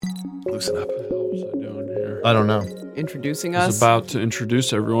Loosen up. What was I doing here? I don't know. Introducing I was us. about to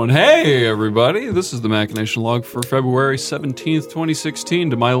introduce everyone. Hey, everybody. This is the Machination Log for February 17th, 2016.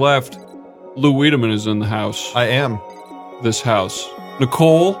 To my left, Lou Wiedemann is in the house. I am. This house.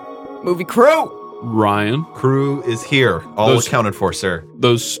 Nicole, Movie crew. Ryan. Crew is here. All Those- accounted for, sir.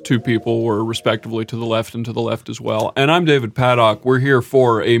 Those two people were respectively to the left and to the left as well. And I'm David Paddock. We're here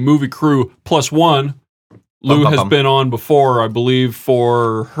for a movie crew plus one. Lou has been on before, I believe,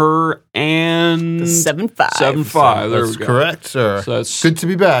 for her and... 7-5. 7-5. There That's we go. correct, sir. So that's Good to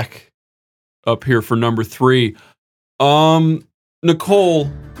be back. up here for number 3.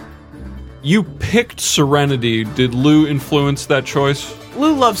 Nicole, you picked Serenity. Did Lou influence that choice?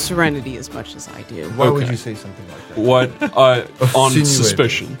 Lou loves Serenity as much as I do. Why would Okay. you say something like that? What? On Insinuating.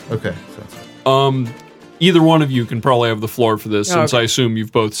 suspicion. Okay. So. Either one of you can probably have the floor for this, since Okay. I assume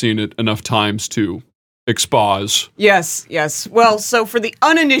you've both seen it enough times to expose. Yes, yes. Well, so for the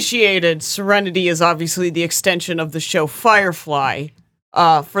uninitiated, Serenity is obviously the extension of the show Firefly.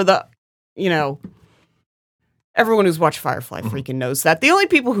 For the, everyone who's watched Firefly freaking knows that. The only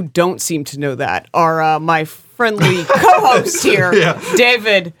people who don't seem to know that are my friendly co-hosts here,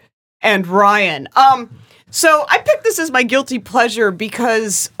 David and Ryan. So I picked this as my guilty pleasure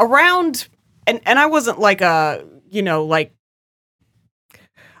because around, and I wasn't like I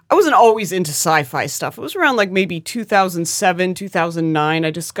wasn't always into sci-fi stuff. It was around like maybe 2007, 2009. I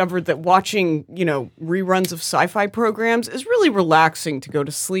discovered that watching, reruns of sci-fi programs is really relaxing to go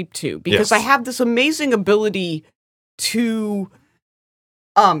to sleep to because Yes. I have this amazing ability to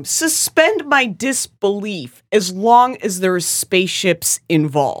suspend my disbelief as long as there is spaceships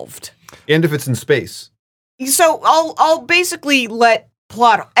involved. And if it's in space. So I'll basically let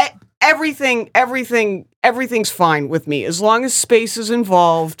plot everything's fine with me as long as space is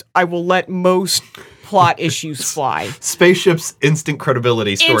involved. I will let most plot issues fly. Spaceship's instant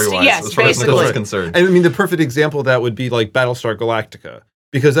credibility story-wise, yes, as far as basically. Nicole is concerned. And I mean, the perfect example of that would be like Battlestar Galactica.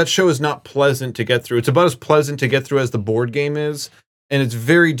 Because that show is not pleasant to get through. It's about as pleasant to get through as the board game is. And it's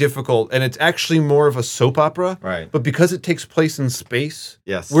very difficult. And it's actually more of a soap opera. Right. But because it takes place in space,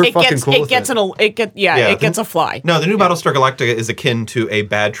 Yes. we're It fucking gets cool with it gets a fly. No, the new Battlestar Galactica is akin to a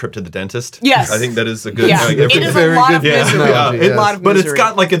bad trip to the dentist. Yes. I think that is a good... Yeah, it is a very lot good of misery. analogy, A yes. lot of But misery. it's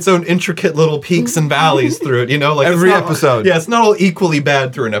got like its own intricate little peaks and valleys through it, like Every it's not- episode. Yeah, it's not all equally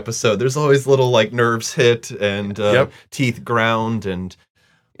bad through an episode. There's always little like nerves hit and teeth ground and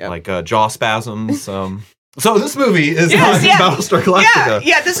like jaw spasms. So this movie is not Battlestar Galactica.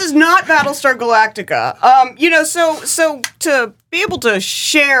 Yeah, this is not Battlestar Galactica. So to be able to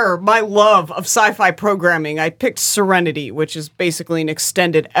share my love of sci-fi programming, I picked Serenity, which is basically an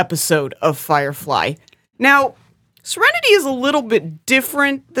extended episode of Firefly. Now, Serenity is a little bit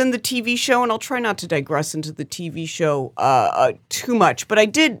different than the TV show, and I'll try not to digress into the TV show too much, but I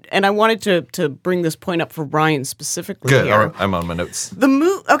did, and I wanted to bring this point up for Ryan specifically Good. here. All right, I'm on my notes. The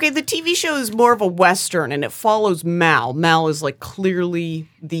TV show is more of a Western, and it follows Mal. Mal is like clearly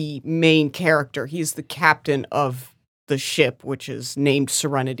the main character. He's the captain of the ship, which is named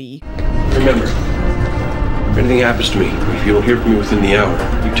Serenity. Remember, if anything happens to me, or if you don't hear from me within the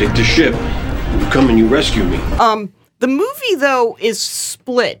hour, you take the ship, you come and you rescue me. The movie, though, is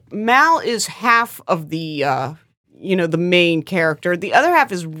split. Mal is half of the, the main character. The other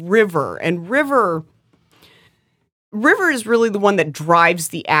half is River, and River is really the one that drives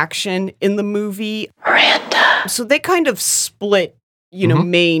the action in the movie. Miranda. So they kind of split,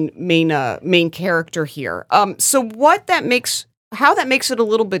 main character here. So how that makes it a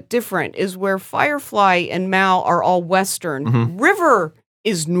little bit different is where Firefly and Mal are all Western. River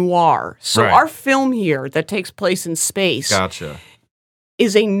is noir. So Right. our film here that takes place in space Gotcha.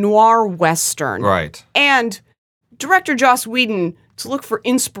 is a noir Western. Right. And director Joss Whedon, to look for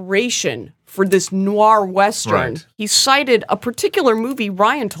inspiration for this noir Western, Right. he cited a particular movie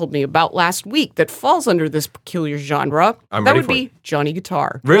Ryan told me about last week that falls under this peculiar genre. I'm that ready would for be Johnny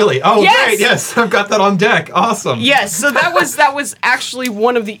Guitar. Really? Oh, Yes! great. Yes, I've got that on deck. Awesome. Yes, so that was actually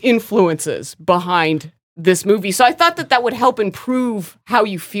one of the influences behind this movie. So I thought that would help improve how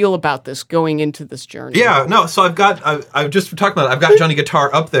you feel about this going into this journey. Yeah, no, so I've just talked about it. I've got Johnny Guitar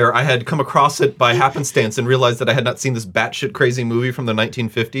up there. I had come across it by happenstance and realized that I had not seen this batshit crazy movie from the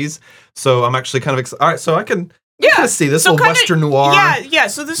 1950s. So I'm actually kind of excited. All right, so I can kind of see this little Western noir. Yeah.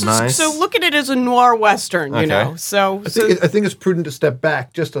 So this Nice. is so look at it as a noir Western, you Okay. know. So I think it's prudent to step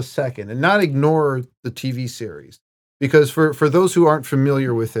back just a second and not ignore the TV series. Because for those who aren't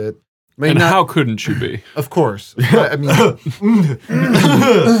familiar with it, And how couldn't you be? Of course. I mean,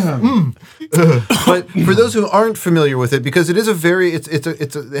 but for those who aren't familiar with it, because it is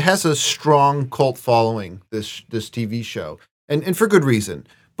it has a strong cult following, this TV show, and for good reason.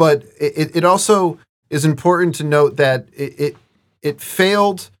 but it also is important to note that it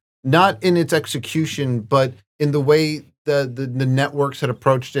failed not in its execution, but in the way the networks had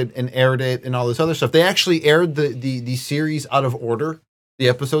approached it and aired it and all this other stuff. They actually aired the series out of order, the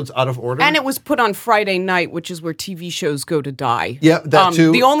episodes out of order. And it was put on Friday night, which is where TV shows go to die. Yeah, that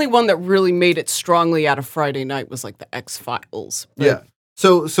too. The only one that really made it strongly out of Friday night was like the X-Files. Yeah.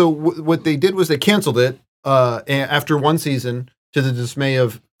 So what they did was they canceled it after one season, to the dismay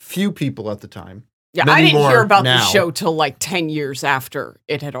of few people at the time. Yeah, Many I didn't hear more about now. the show till like 10 years after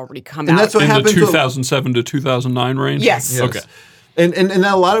it had already come And out. that's what In the happened 2007 to 2009 range? Yes. Yes. Okay. And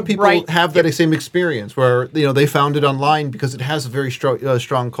a lot of people Right. have that same experience where they found it online because it has a very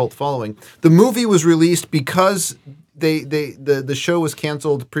strong cult following. The movie was released because the show was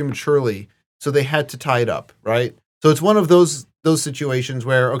canceled prematurely, so they had to tie it up, right? So it's one of those situations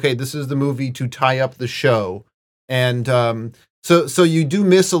where, okay, this is the movie to tie up the show, and so you do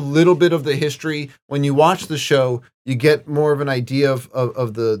miss a little bit of the history when you watch the show. You get more of an idea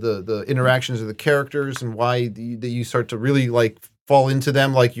of the interactions of the characters and why you start to really like fall into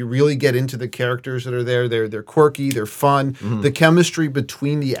them. Like you really get into the characters that are there. They're quirky, they're fun. Mm-hmm. The chemistry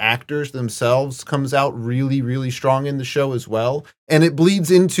between the actors themselves comes out really, really strong in the show as well, and it bleeds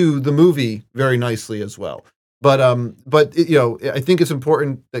into the movie very nicely as well. But I think it's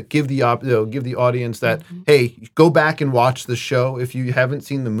important that give the audience that hey, go back and watch the show if you haven't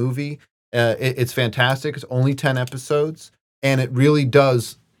seen the movie. It's fantastic. It's only 10 episodes, and it really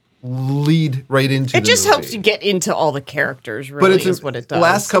does lead right into. It just movie. helps you get into all the characters. Really, is what it does. The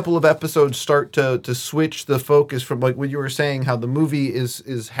last couple of episodes start to switch the focus from like what you were saying, how the movie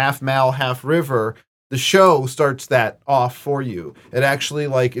is half Mal, half River. The show starts that off for you. It actually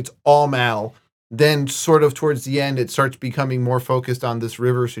it's all Mal. Then sort of towards the end, it starts becoming more focused on this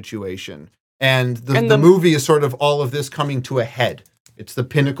River situation. And the movie is sort of all of this coming to a head. It's the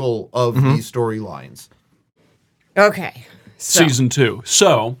pinnacle of these storylines. Okay. So. Season 2.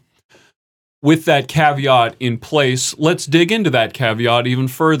 So, with that caveat in place, let's dig into that caveat even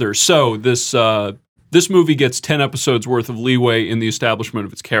further. So, this movie gets 10 episodes worth of leeway in the establishment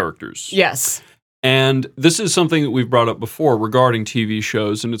of its characters. Yes. And this is something that we've brought up before regarding TV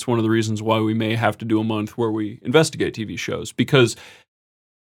shows, and it's one of the reasons why we may have to do a month where we investigate TV shows. Because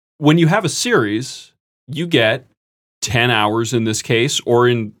when you have a series, you get 10 hours in this case, or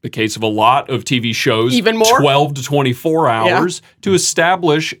in the case of a lot of TV shows, even more, 12 to 24 hours to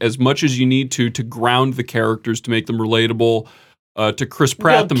establish as much as you need to ground the characters, to make them relatable, to Chris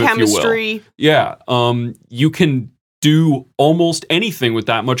Pratt them, chemistry. if you will. Yeah. You can do almost anything with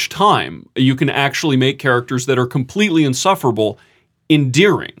that much time. You can actually make characters that are completely insufferable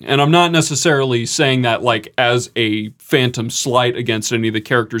endearing. And I'm not necessarily saying that like as a phantom slight against any of the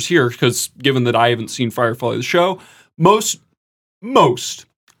characters here, because given that I haven't seen Firefly the show, most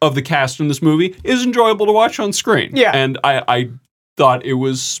of the cast in this movie is enjoyable to watch on screen. Yeah. And I thought it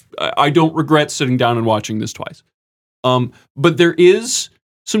was, I don't regret sitting down and watching this twice. But there is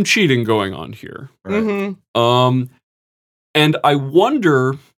some cheating going on here. Right? Mm-hmm. And I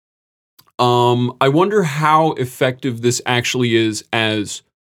wonder how effective this actually is as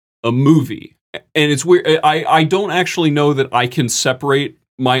a movie. And it's weird. I don't actually know that I can separate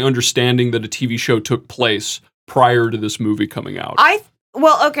my understanding that a TV show took place prior to this movie coming out.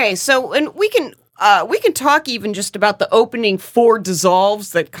 Okay, so and we can talk even just about the opening 4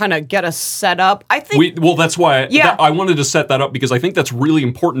 dissolves that kind of get us set up. I think that's why I wanted to set that up, because I think that's really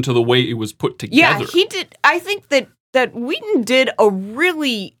important to the way it was put together. Yeah, he did. I think that Whedon did a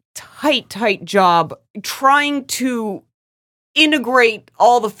really tight job trying to integrate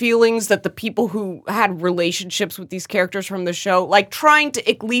all the feelings that the people who had relationships with these characters from the show, like trying to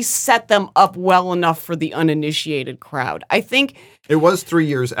at least set them up well enough for the uninitiated crowd. I think it was 3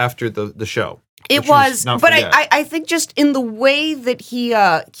 years after the show. It was, but I think just in the way that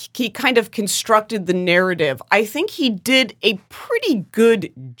he kind of constructed the narrative, I think he did a pretty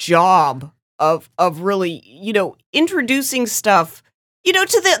good job of really, introducing stuff,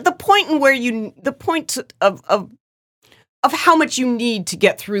 to the point in where the point of how much you need to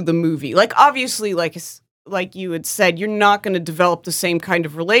get through the movie. Like, obviously, like you had said, you're not going to develop the same kind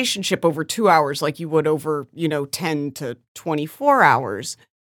of relationship over 2 hours like you would over, 10 to 24 hours.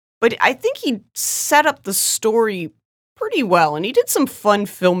 But I think he set up the story pretty well, and he did some fun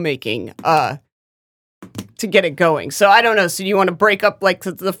filmmaking to get it going. So I don't know. So do you want to break up like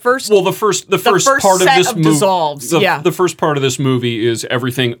the first? Well, the first part of this movie, dissolves. The first part of this movie is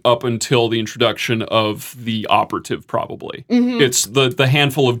everything up until the introduction of the operative. Probably it's the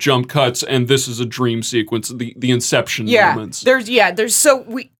handful of jump cuts, and this is a dream sequence. The inception moments. There's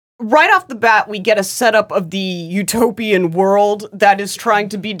so right off the bat, we get a setup of the utopian world that is trying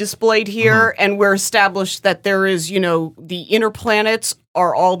to be displayed here, and we're established that there is, the inner planets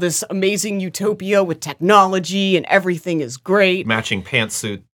are all this amazing utopia with technology and everything is great. Matching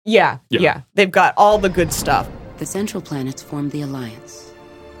pantsuit. Yeah. They've got all the good stuff. The central planets formed the Alliance.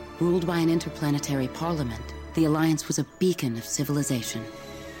 Ruled by an interplanetary parliament, the Alliance was a beacon of civilization.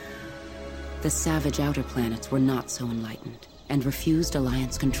 The savage outer planets were not so enlightened and refused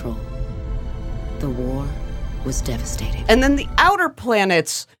Alliance control. The war was devastating. And then the outer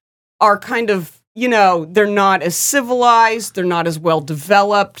planets are kind of, they're not as civilized, they're not as well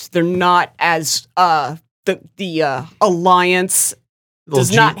developed, they're not as, the Alliance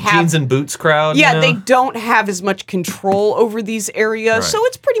does not have... jeans and boots crowd. Yeah, they don't have as much control over these areas, Right. so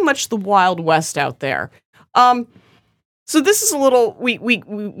it's pretty much the Wild West out there. So this is a little,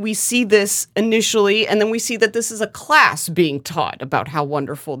 we see this initially, and then we see that this is a class being taught about how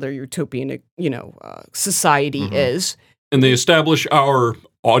wonderful their utopian, society is. And they establish our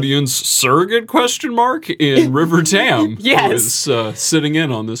audience surrogate question mark in River Tam. Yes. Who is sitting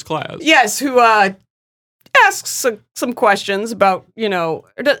in on this class. Yes, who asks some questions about,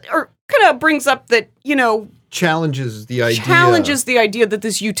 or kind of brings up that, Challenges the idea. That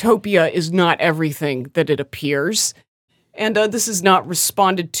this utopia is not everything that it appears. And this is not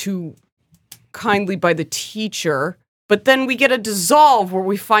responded to kindly by the teacher. But then we get a dissolve where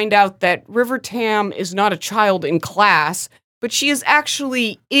we find out that River Tam is not a child in class, but she is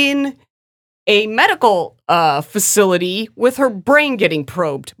actually in a medical facility with her brain getting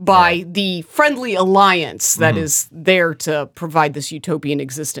probed by the friendly alliance that is there to provide this utopian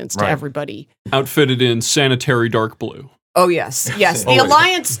existence to everybody. Outfitted in sanitary dark blue. Oh, yes. Yes. The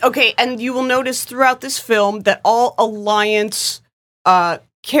Alliance. Okay. And you will notice throughout this film that all Alliance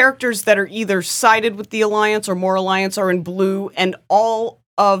characters that are either sided with the Alliance or more Alliance are in blue. And all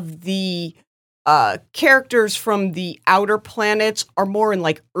of the characters from the outer planets are more in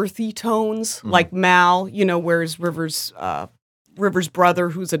like earthy tones, like Mal, whereas River's brother,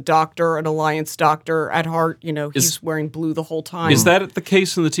 who's a doctor, an Alliance doctor at heart, he's wearing blue the whole time. Is that the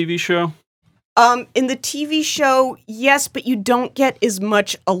case in the TV show? In the TV show, yes, but you don't get as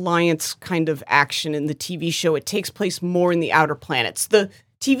much Alliance kind of action in the TV show. It takes place more in the outer planets. The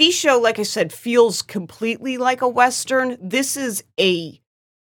TV show, like I said, feels completely like a Western. This is a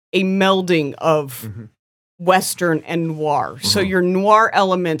melding of Western and noir. So your noir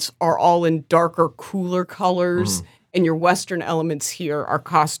elements are all in darker, cooler colors, and your Western elements here are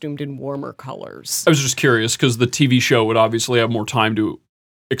costumed in warmer colors. I was just curious because the TV show would obviously have more time to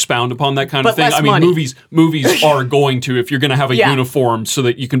expound upon that kind of thing. Less I mean, money. movies are going to, if you're going to have a Yeah. uniform so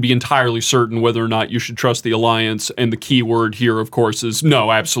that you can be entirely certain whether or not you should trust the Alliance. And the key word here, of course, is no,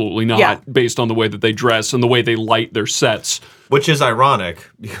 absolutely not, Yeah. based on the way that they dress and the way they light their sets. Which is ironic,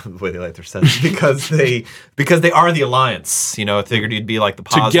 the way they like their sets, because they are the Alliance. I figured you'd be like the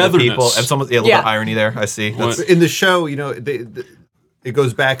positive Togetherness. people, and a little bit of irony there. I see. What? In the show, it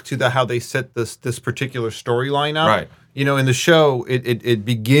goes back to how they set this particular storyline up. Right. In the show, it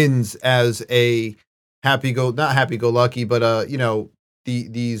begins as a not happy-go-lucky, but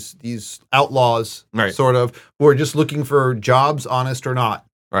these outlaws, Right. sort of, who are just looking for jobs, honest or not.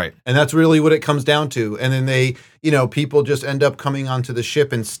 Right. And that's really what it comes down to. And then they, people just end up coming onto the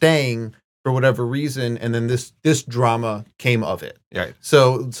ship and staying for whatever reason, and then this drama came of it. Right.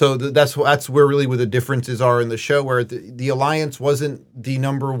 So that's where really where the differences are in the show, where the Alliance wasn't the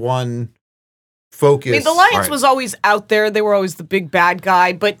number one focus. I mean, the Alliance Right. was always out there. They were always the big bad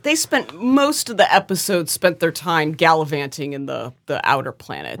guy, but they spent most of the episodes their time gallivanting in the outer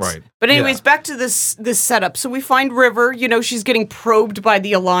planets. Right. But anyways, back to this setup. So we find River. She's getting probed by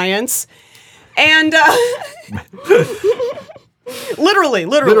the Alliance, and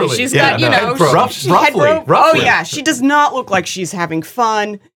literally, she's Yeah, got head probe. she head probe. Oh Roughly. yeah, she does not look like she's having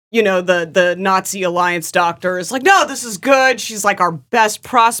fun. The Nazi Alliance doctor is like, no, this is good. She's like our best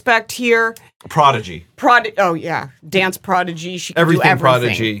prospect here. Prodigy. Oh yeah, dance prodigy. She can Everything do everything.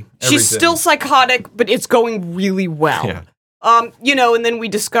 prodigy. She's Everything. still psychotic, but it's going really well. Yeah. And then we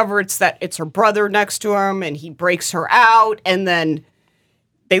discover it's her brother next to him, and he breaks her out, and then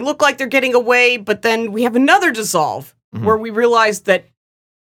they look like they're getting away, but then we have another dissolve where we realize that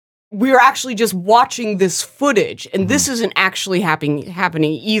we're actually just watching this footage, and this isn't actually happening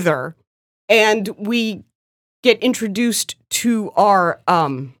either. And we get introduced to our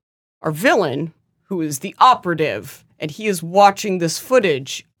villain, who is the operative, and he is watching this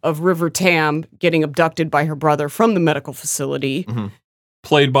footage of River Tam getting abducted by her brother from the medical facility.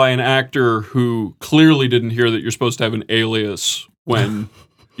 Played by an actor who clearly didn't hear that you're supposed to have an alias when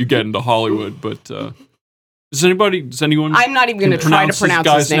you get into Hollywood, but Does anyone? I'm not even going to try to pronounce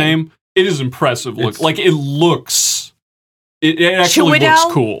this guy's his name. It is impressive. Like it looks. It actually looks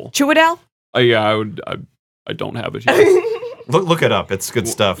cool. Chiwetel? Yeah, I don't have it here. Look it up. It's good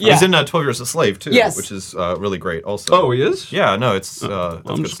stuff. Yeah. He's in 12 Years a Slave too, Yes. which is really great. Also. Oh, he is. Yeah. No, it's.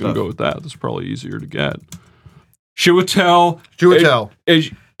 I'm just gonna go with that. That's probably easier to get. Chiwetel.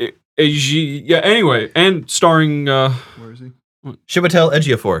 Yeah. Anyway, and starring. Where is he? Chiwetel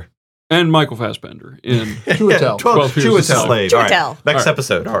Ejiofor. And Michael Fassbender in Chiwetel. 12 Years a Slave. All right. Chiwetel. Next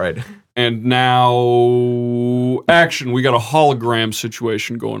episode. All right. And now, action. We got a hologram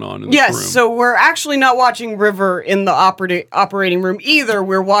situation going on in this room. Yes, so we're actually not watching River in the operating room either.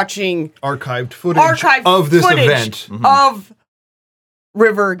 We're watching archived footage of this event of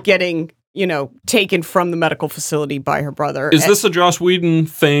River getting, taken from the medical facility by her brother. Is this a Joss Whedon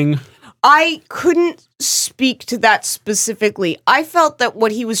thing? I couldn't speak to that specifically. I felt that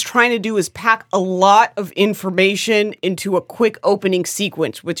what he was trying to do is pack a lot of information into a quick opening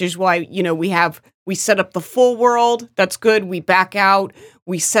sequence, which is why, we set up the full world. That's good. We back out.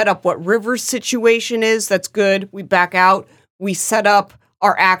 We set up what River's situation is. That's good. We back out. We set up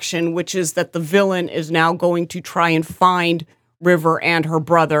our action, which is that the villain is now going to try and find River and her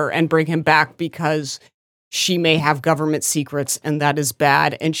brother and bring him back because she may have government secrets, and that is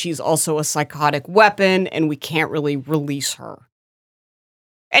bad. And she's also a psychotic weapon, and we can't really release her.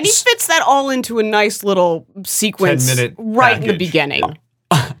 And he fits that all into a nice little sequence 10-minute right in the package. beginning.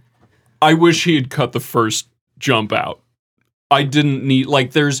 I wish he had cut the first jump out. I didn't need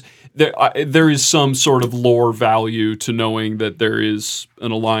there is some sort of lore value to knowing that there is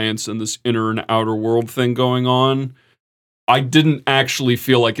an alliance and this inner and outer world thing going on. I didn't actually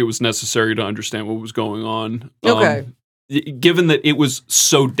feel like it was necessary to understand what was going on. Okay. Given that it was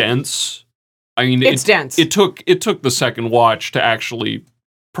so dense, I mean, It's dense. It took the second watch to actually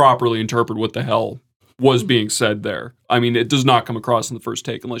properly interpret what the hell was being said there. I mean, it does not come across in the first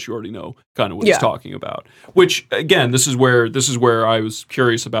take unless you already know kind of what he's talking about. Which, again, this is where I was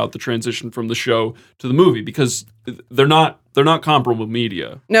curious about the transition from the show to the movie, because they're not comparable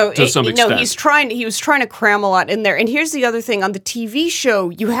media. To some extent. No, he was trying to cram a lot in there. And here's the other thing: on the TV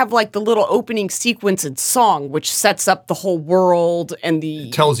show, you have like the little opening sequence and song, which sets up the whole world and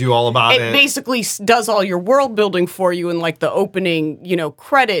tells you all about it. It basically does all your world building for you in like the opening,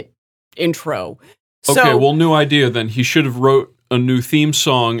 credit intro. Okay, well, new idea then. He should have wrote a new theme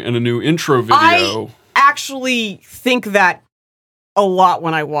song and a new intro video. I actually think that a lot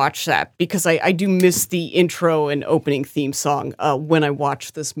when I watch that, because I do miss the intro and opening theme song when I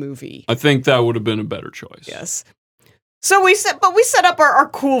watch this movie. I think that would have been a better choice. Yes. So we set up our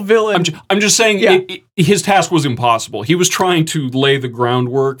cool villain. I'm just saying his task was impossible. He was trying to lay the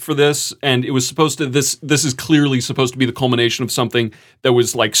groundwork for this, and it was supposed to. This is clearly supposed to be the culmination of something that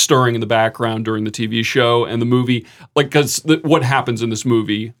was like stirring in the background during the TV show and the movie. Like, because what happens in this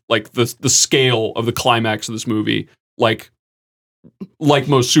movie, like the scale of the climax of this movie, like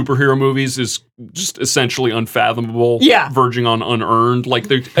most superhero movies, is just essentially unfathomable, verging on unearned. Like,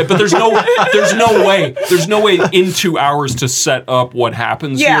 but there's no way in 2 hours to set up what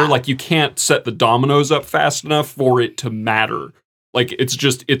happens here. Like, you can't set the dominoes up fast enough for it to matter. Like,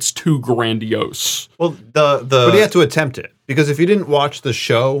 it's too grandiose. Well, but he had to attempt it, because if you didn't watch the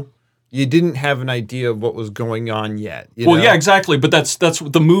show, you didn't have an idea of what was going on yet. You know? Yeah, exactly. But that's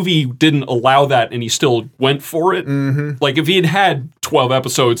the movie didn't allow that, and he still went for it. Mm-hmm. Like, if he had 12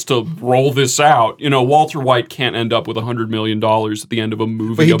 episodes to roll this out, Walter White can't end up with $100 million at the end of a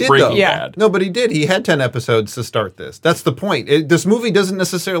movie of Breaking Bad. No, but he did. He had 10 episodes to start this. That's the point. This movie doesn't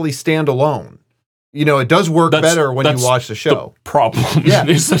necessarily stand alone. It does work better when you watch the show. The problem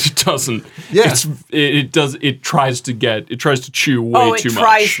is that it doesn't. Yeah. It tries to chew way too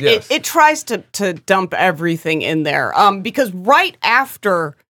much. It tries to dump everything in there. Because right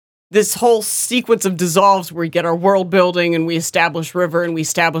after this whole sequence of dissolves, where we get our world building and we establish River and we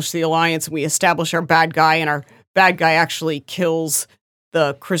establish the Alliance and we establish our bad guy, and our bad guy actually kills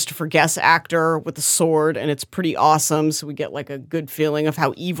the Christopher Guest actor with the sword, and it's pretty awesome. So we get like a good feeling of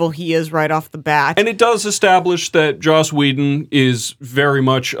how evil he is right off the bat. And it does establish that Joss Whedon is very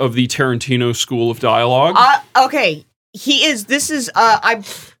much of the Tarantino school of dialogue. Okay, he is. This is during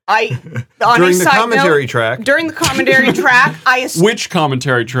the commentary track. During the commentary track, which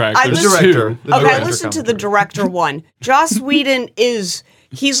commentary track? The director. I listened to the director one. Joss Whedon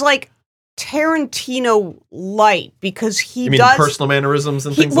he's like Tarantino light, because he does personal mannerisms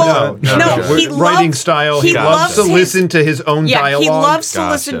and things like that. No, he writing style. He loves to listen to his own dialogue. He loves to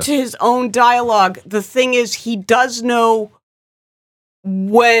listen to his own dialogue. The thing is, he does know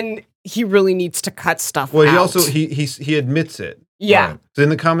when he really needs to cut stuff out. Well, he also he admits it. Yeah. Right. So in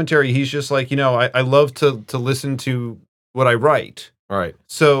the commentary, he's just like, I love to listen to what I write. Right.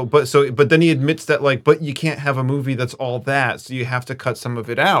 But then he admits that but you can't have a movie that's all that, so you have to cut some of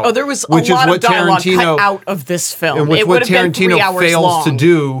it out. Oh, there was a lot of dialogue cut out of this film. And which it what would have been 3 Tarantino hours fails long. to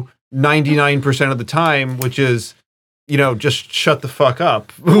do 99% of the time, which is, just shut the fuck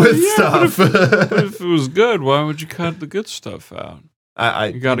up with stuff. But if it was good, why would you cut the good stuff out?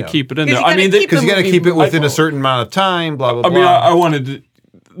 You got to keep it in there. you gotta keep because you got to movie keep it within a moving. certain amount of time. Blah blah blah. I mean, I wanted to,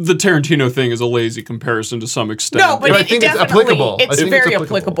 the Tarantino thing is a lazy comparison to some extent. No, but I it think it's definitely, applicable. I It's think very it's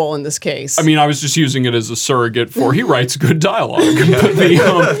applicable in this case. I mean, I was just using it as a surrogate for he writes good dialogue.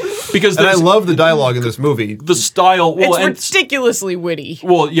 But because And I there's love the dialogue in this movie. the style. Well, it's ridiculously witty.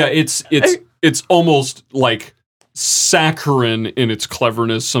 well, yeah, it's almost like saccharine in its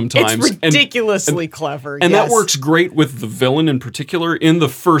cleverness sometimes. It's ridiculously clever. And yes. that works great with the villain in particular. In the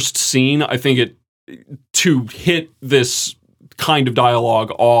first scene, I think to hit this kind of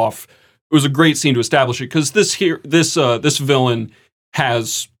dialogue off, it was a great scene to establish it because this villain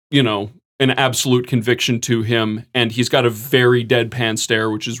has, an absolute conviction to him, and he's got a very deadpan stare,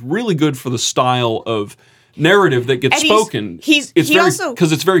 which is really good for the style of narrative that gets And spoken.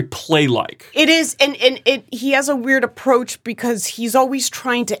 Because it's very play-like. It is, and he has a weird approach because he's always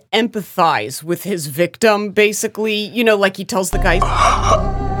trying to empathize with his victim, basically. Like he tells the guy,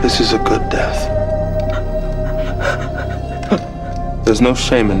 This is a good death. There's no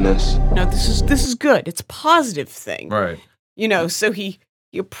shame in this. no, this is good. It's a positive thing. Right. So he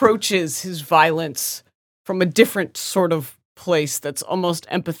approaches his violence from a different sort of place that's almost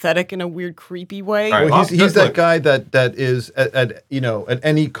empathetic in a weird, creepy way. Right. Well, he's that guy that is at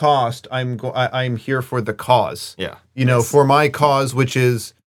any cost. I'm here for the cause. Yeah. For my cause, which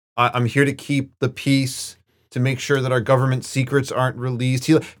is I'm here to keep the peace, to make sure that our government secrets aren't released.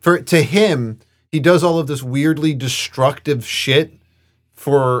 To him, he does all of this weirdly destructive shit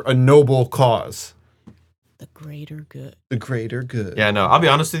for a noble cause. The greater good. The greater good. Yeah, no, I'll be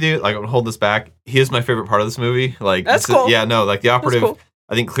honest with you. Like, I'm going to hold this back. He is my favorite part of this movie. Like, That's this is- cool. Yeah, no, like the operative, cool.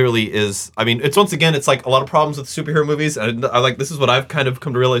 I think clearly is, I mean, it's once again, it's like a lot of problems with superhero movies. And I like, this is what I've kind of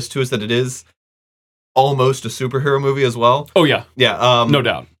come to realize too, is that it is almost a superhero movie as well. Oh, yeah. Yeah. No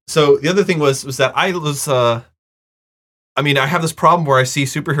doubt. So the other thing was that I was, I mean, I have this problem where I see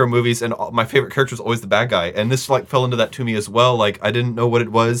superhero movies and my favorite character is always the bad guy. And this like fell into that to me as well. Like, I didn't know what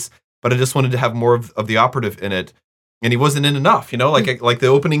it was, but I just wanted to have more of the operative in it. And he wasn't in enough, like the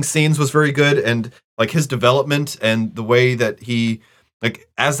opening scenes was very good. And like his development and the way that he, like,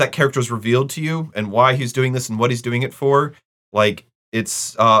 as that character is revealed to you and why he's doing this and what he's doing it for, like,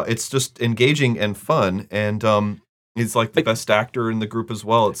 it's just engaging and fun. And, he's like the best actor in the group as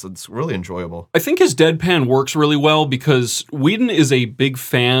well. It's really enjoyable. I think his deadpan works really well because Whedon is a big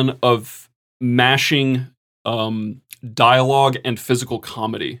fan of mashing dialogue and physical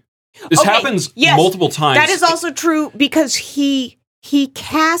comedy. This happens multiple times. That is also true because he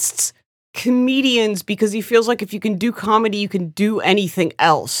casts comedians because he feels like if you can do comedy, you can do anything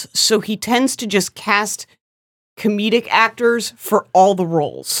else. So he tends to just cast comedic actors for all the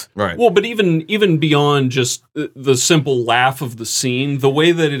roles. Right. Well, but even beyond just the simple laugh of the scene, the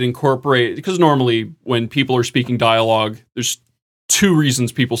way that it incorporates, because normally when people are speaking dialogue, there's two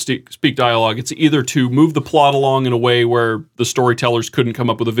reasons people speak dialogue. It's either to move the plot along in a way where the storytellers couldn't come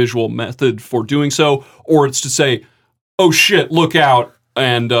up with a visual method for doing so, or it's to say, oh shit, look out,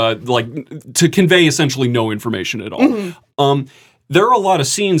 and like to convey essentially no information at all. Mm-hmm. There are a lot of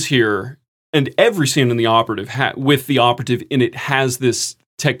scenes here, and every scene in the operative with the operative in it has this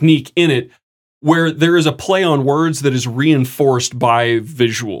technique in it where there is a play on words that is reinforced by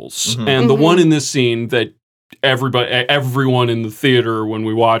visuals. Mm-hmm. And the one in this scene that everyone in the theater when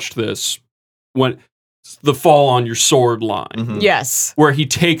we watched this went the fall on your sword line. Mm-hmm. Yes. Where he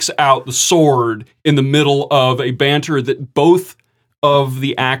takes out the sword in the middle of a banter that both of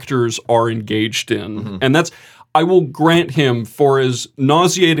the actors are engaged in. Mm-hmm. And that's, I will grant him, for as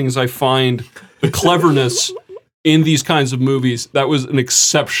nauseating as I find the cleverness in these kinds of movies, that was an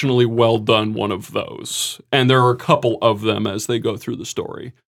exceptionally well done one of those. And there are a couple of them as they go through the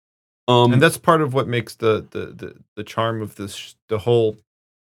story. And that's part of what makes the charm of the whole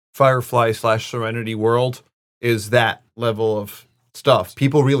Firefly / Serenity world is that level of stuff.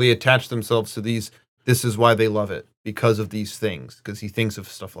 People really attach themselves to these. This is why they love it, because of these things, because he thinks of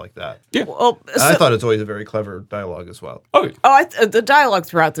stuff like that. Yeah. Well, I thought it's always a very clever dialogue as well. The dialogue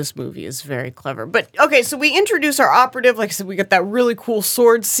throughout this movie is very clever. But okay, so we introduce our operative. Like I said, we get that really cool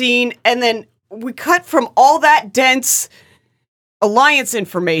sword scene, and then we cut from all that dense Alliance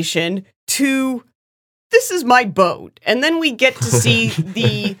information to this is my boat, and then we get to see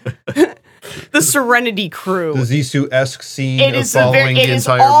the the Serenity crew. The Zissou-esque scene It of is following the it is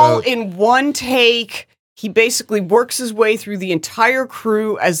entire all boat. in one take. He basically works his way through the entire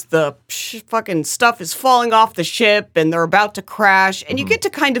crew as the fucking stuff is falling off the ship and they're about to crash, and you get to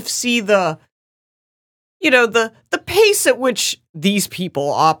kind of see the pace at which these people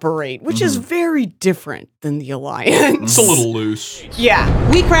operate, which is very different than the Alliance. It's a little loose. Yeah.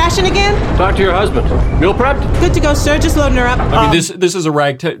 We crashing again? Talk to your husband. Meal prepped? Good to go, sir. Just loading her up. I mean, this is a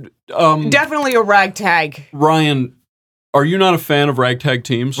ragtag. Definitely a ragtag. Ryan, are you not a fan of ragtag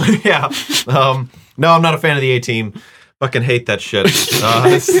teams? Yeah. No, I'm not a fan of the A-Team. Fucking hate that shit.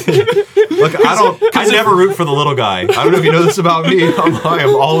 Look, I never root for the little guy. I don't know if you know this about me. I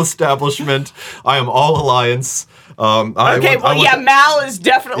am all establishment. I am all Alliance. Mal is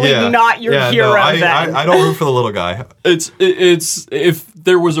definitely not your hero then. I don't root for the little guy. It's if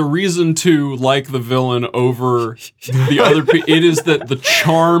there was a reason to like the villain over the other people, it is that the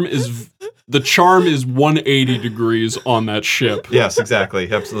charm is 180 degrees on that ship. Yes,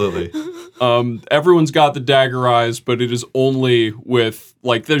 exactly. Absolutely. Everyone's got the dagger eyes, but it is only with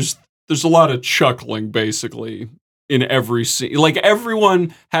like there's a lot of chuckling basically in every scene. Like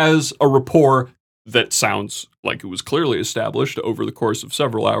everyone has a rapport that sounds like it was clearly established over the course of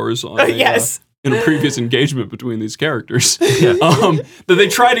several hours on in a previous engagement between these characters. That they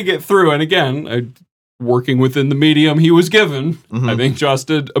try to get through. And again, working within the medium he was given, I think Joss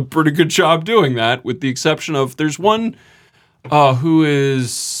did a pretty good job doing that, with the exception of there's one who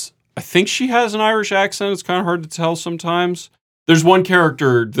is, I think she has an Irish accent. It's kind of hard to tell sometimes. There's one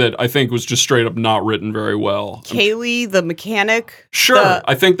character that I think was just straight up not written very well. Kaylee, the mechanic? Sure,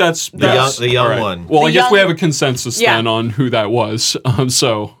 I think that's the young one. Well, I guess we have a consensus then on who that was.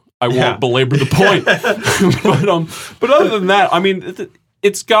 So I won't belabor the point. but other than that, I mean,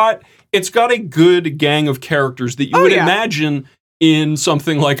 it's got a good gang of characters that you would imagine in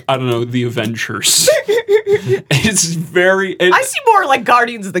something like, I don't know, The Avengers. It's very... I see more like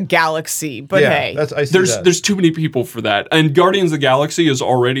Guardians of the Galaxy, but hey. There's too many people for that. And Guardians of the Galaxy is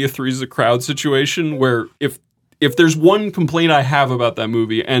already a Three's the Crowd situation where if there's one complaint I have about that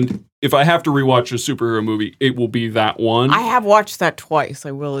movie, and if I have to rewatch a superhero movie, it will be that one. I have watched that twice,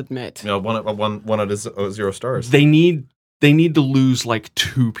 I will admit. One out of 0 stars. They need to lose like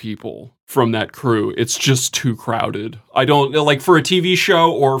 2 people from that crew. It's just too crowded. I don't like for a TV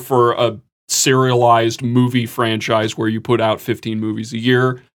show or for a serialized movie franchise where you put out 15 movies a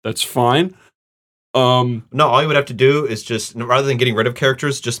year. That's fine. No, all you would have to do is just, rather than getting rid of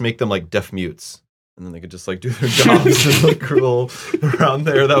characters, just make them like deaf mutes. And then they could just like do their jobs and look cool around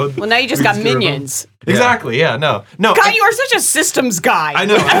there. That would. Well, now you just got minions. Exactly. Yeah. No. God, you are such a systems guy. I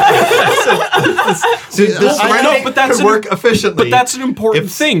know. But that's could work efficiently. But that's an important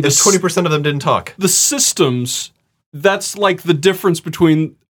thing. If 20% of them didn't talk. The systems. That's like the difference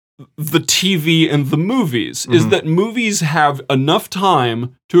between the TV and the movies. Is that movies have enough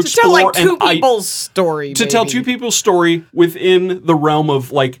time to explore tell like two people's story. To tell 2 people's story within the realm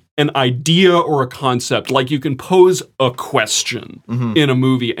of like an idea or a concept. Like you can pose a question in a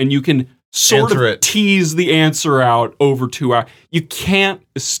movie and you can sort of tease the answer out over 2 hours. You can't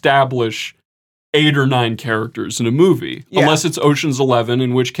establish 8 or 9 characters in a movie unless it's Ocean's 11,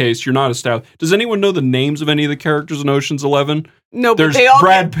 in which case you're not established. Does anyone know the names of any of the characters in Ocean's 11? No, but there's they all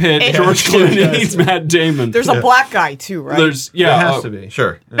Brad Pitt, George Clooney, Matt Damon. There's a black guy too, right? There has to be.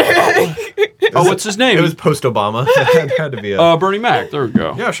 Sure. What's his name? It was post-Obama. It had to be Bernie Mac. There we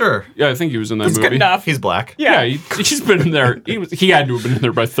go. Yeah, sure. Yeah, I think he was in that movie. Good enough. He's black. Yeah, he's been in there. He had to have been in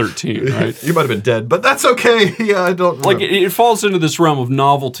there by 13, right? You might have been dead, but that's okay. Yeah, I don't like it falls into this realm of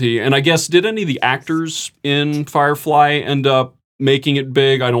novelty. And I guess did any of the actors in Firefly end up making it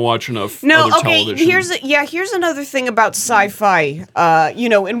big? I don't watch enough other television. Here's another thing about sci-fi,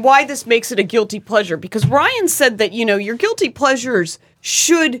 and why this makes it a guilty pleasure. Because Ryan said that, your guilty pleasures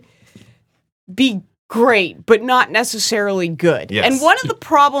should be great, but not necessarily good. Yes. And one of the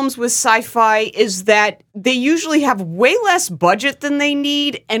problems with sci-fi is that they usually have way less budget than they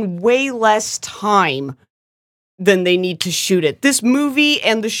need and way less time than they need to shoot it. This movie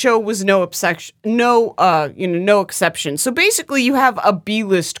and the show was no exception. So basically you have a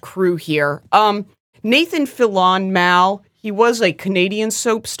B-list crew here. Nathan Fillion, Mal, he was a Canadian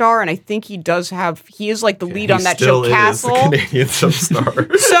soap star, and I think he is like the lead on that show Castle. He still is a Canadian soap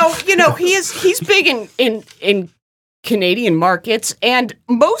star. So, he's big in Canadian markets, and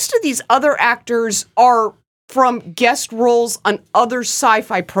most of these other actors are from guest roles on other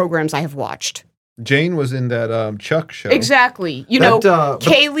sci-fi programs I have watched. Jane was in that Chuck show. Exactly. You That, know,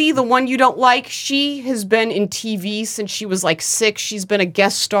 Kaylee, the one you don't like, she has been in TV since she was like 6. She's been a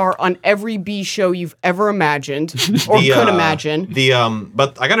guest star on every B show you've ever imagined or could imagine.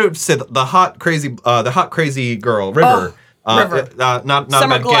 But I gotta say the hot crazy girl, River. River. Not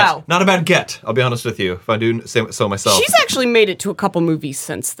Summer a bad Glau. get. Not a bad get. I'll be honest with you. If I do say so myself. She's actually made it to a couple movies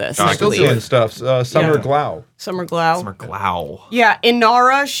since this. I Still believe. doing stuff. Summer Yeah. Glau. Summer Glau. Summer Glau. Yeah,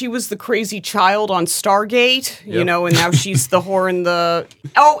 Inara, she was the crazy child on Stargate, you know, and now she's the whore in the...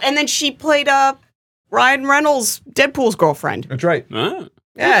 Oh, and then she played Ryan Reynolds, Deadpool's girlfriend. That's right. Ah.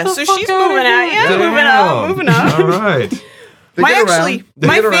 Yeah, so she's moving out. Yeah, moving up. All right.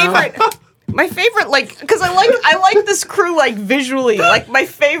 My favorite, like, because I like this crew, like, visually. Like, my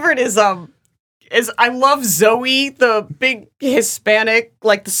favorite is I love Zoe, the big Hispanic,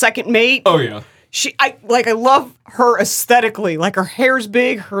 like, the second mate. Oh, yeah. I love her aesthetically. Like, her hair's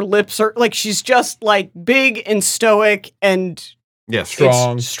big, her lips are, like, she's just, like, big and stoic and... Yes.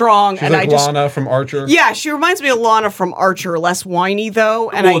 Strong. Strong. She's and like Lana from Archer. Yeah, she reminds me of Lana from Archer, less whiny, though,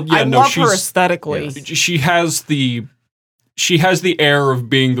 and I love her aesthetically. She has the air of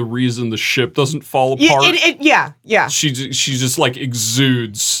being the reason the ship doesn't fall apart. Yeah. She just like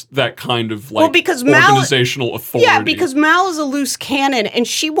exudes that kind of like because organizational authority. Yeah, because Mal is a loose cannon, and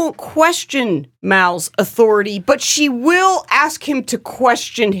she won't question Mal's authority, but she will ask him to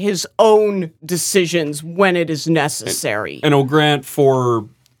question his own decisions when it is necessary. And O'Grant for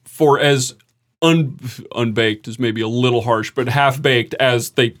as unbaked is maybe a little harsh, but half baked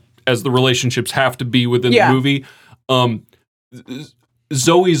as the relationships have to be within the movie.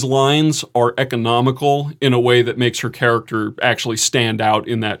 Zoe's lines are economical in a way that makes her character actually stand out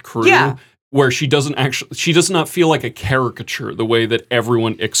in that crew. Yeah. Where she does not feel like a caricature the way that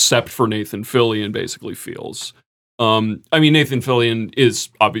everyone except for Nathan Fillion basically feels. I mean, Nathan Fillion is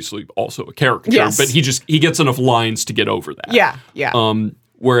obviously also a caricature, but he gets enough lines to get over that. Yeah.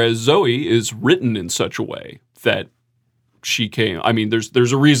 Whereas Zoe is written in such a way that she came. I mean,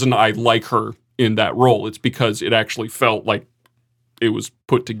 there's a reason I like her in that role. It's because it actually felt like it was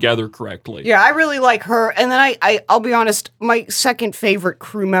put together correctly. Yeah, I really like her. And then I'll be honest, my second favorite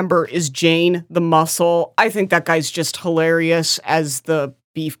crew member is Jane, the muscle. I think that guy's just hilarious as the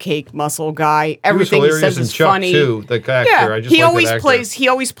beefcake muscle guy. Everything he says is Chuck funny. Too, the actor. Yeah, I just like that actor. he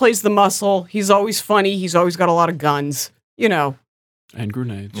always plays the muscle. He's always funny. He's always got a lot of guns, you know. And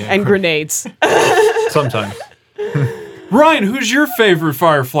grenades. Yeah. And grenades. Sometimes. Ryan, who's your favorite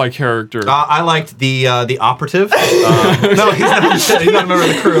Firefly character? I liked the operative. No, he's not a member of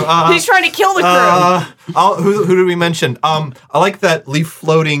the crew. He's trying to kill the crew. Who did we mention? I like that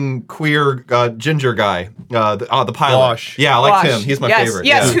leaf-floating queer ginger guy, the pilot. Wash. Yeah, I liked him. He's my favorite.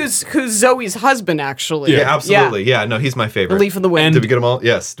 Yes, yeah. who's Zoe's husband, actually. Yeah, absolutely. Yeah, no, he's my favorite. The leaf of the wind. Did we get them all?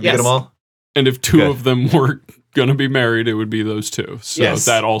 Yes. Did we get them all? And if two of them were going to be married, it would be those two. So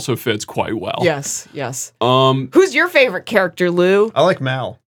that also fits quite well. Yes. Who's your favorite character, Lou? I like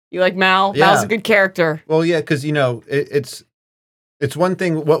Mal. You like Mal? Yeah. Mal's a good character. Well, yeah, because it's one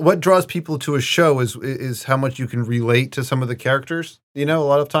thing. What draws people to a show is how much you can relate to some of the characters. A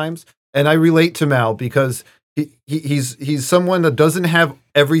lot of times, and I relate to Mal because he's someone that doesn't have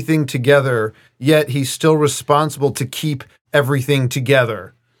everything together, yet he's still responsible to keep everything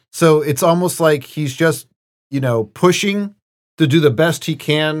together. So it's almost like he's just pushing to do the best he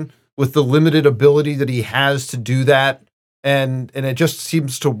can with the limited ability that he has to do that. And it just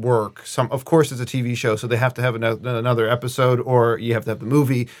seems to work. Of course, it's a TV show, so they have to have another episode, or you have to have the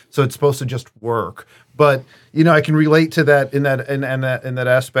movie, so it's supposed to just work. But I can relate to that in that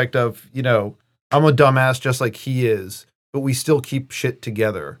aspect of I'm a dumbass just like he is, but we still keep shit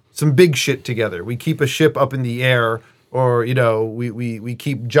together. Some big shit together. We keep a ship up in the air. Or, we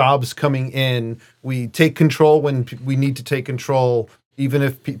keep jobs coming in. We take control when we need to take control, even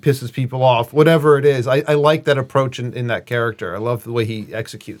if it pisses people off. Whatever it is, I like that approach in that character. I love the way he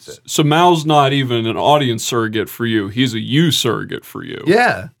executes it. So Mal's not even an audience surrogate for you. He's a you surrogate for you.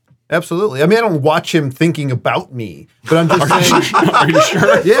 Yeah, absolutely. I mean, I don't watch him thinking about me, but I'm just saying. Are you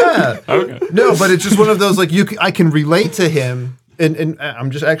sure? Yeah. Okay. No, but it's just one of those, like, I can relate to him, and I'm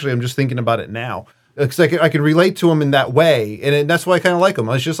just thinking about it now. Because I can relate to him in that way, and that's why I kind of like him.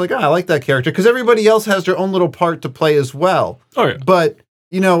 I was just like, I like that character, because everybody else has their own little part to play as well. Oh yeah. But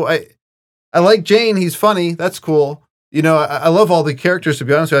I like Jane. He's funny. That's cool. I love all the characters, to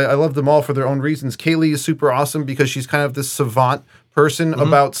be honest with you. I love them all for their own reasons. Kaylee is super awesome because she's kind of this savant person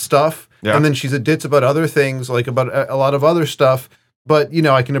about stuff, and then she's a ditz about other things, like about a lot of other stuff. But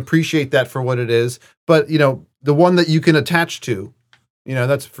I can appreciate that for what it is. But the one that you can attach to,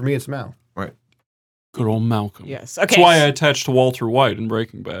 that's for me, it's Mal. Right. Good old Malcolm. Yes. Okay. That's why I attached to Walter White in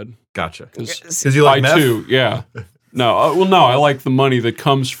Breaking Bad. Gotcha. Because you like meth? too, yeah. No, I like the money that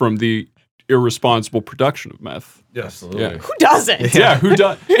comes from the irresponsible production of meth. Yes, absolutely. Yeah. Who doesn't? Yeah, who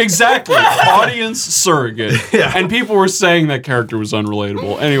does? Exactly. Audience surrogate. Yeah. And people were saying that character was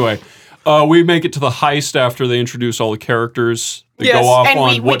unrelatable. Anyway, we make it to the heist after they introduce all the characters. They go off and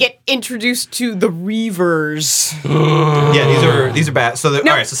on we get introduced to the Reavers. Yeah, these are bad. So all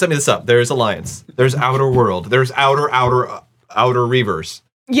right, so set me this up. There's Alliance. There's Outer World. There's outer Reavers.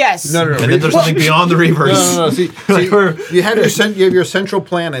 Yes. No. And then there's something beyond the Reavers. No. See, you have your central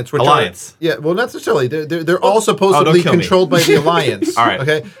planets, which Alliance. Are, not necessarily. They're all supposedly controlled by the Alliance. All right.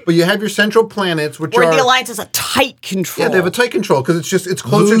 Okay, but you have your central planets, which Where are the Alliance has a tight control. Yeah, they have a tight control because it's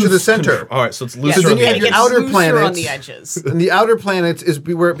closer to the center. All right, so it's looser. Because then on you the have edges. your outer looser planets on the edges. and the outer planets is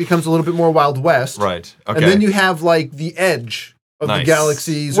where it becomes a little bit more Wild West. Right. Okay. And then you have like the edge of the Nice.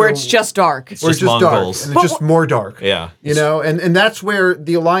 galaxies, Where it's just dark. where it's just just dark, Mongols. and it's just more dark. Yeah. You know, and that's where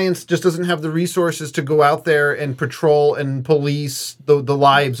the Alliance just doesn't have the resources to go out there and patrol and police the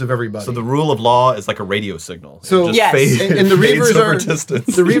lives of everybody. So the rule of law is like a radio signal. So- It just Yes. fades- and the fades Reavers over are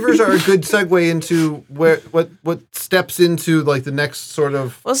distance. the Reavers are a good segue into what steps into like the next sort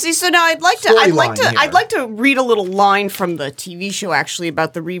of Well, see, so now I'd like Storyline here. to read a little line from the TV show actually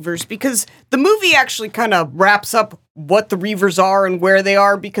about the Reavers, because the movie actually kind of wraps up what the Reavers are and where they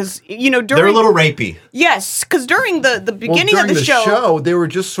are, because during They're a little rapey. yes, because during the beginning during of the show. they were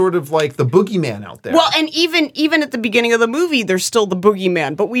just sort of like the boogeyman out there. Well, and even at the beginning of the movie, there's still the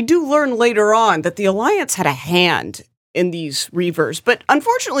boogeyman. But we do learn later on that the Alliance had a hand in these Reavers. But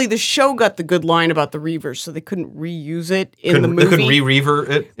unfortunately, the show got the good line about the Reavers, so they couldn't reuse it in the movie. They couldn't re-reaver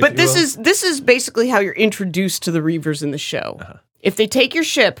it. But this is basically how you're introduced to the Reavers in the show. If they take your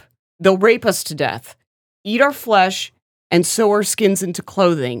ship, they'll rape us to death, eat our flesh, and sew our skins into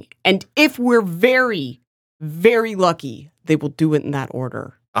clothing. And if we're very, very lucky, they will do it in that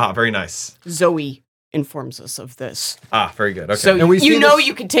order. Ah, very nice. Zoe informs us of this. Ah, very good. Okay. So And we see this-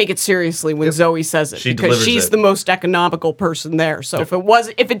 you can take it seriously when Zoe says it, She because delivers she's it. the most economical person there. So if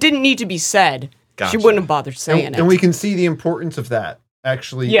it didn't need to be said, Gotcha. she wouldn't have bothered saying it. and we can see the importance of that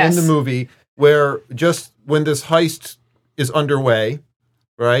actually Yes. in the movie, where just when this heist is underway,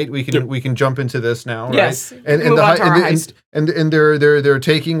 right? We can jump into this now, right? Yes. And Move the on to our heist. and they're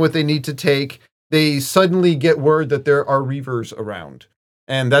taking what they need to take. They suddenly get word that there are Reavers around,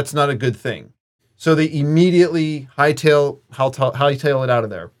 and that's not a good thing. So they immediately hightail it out of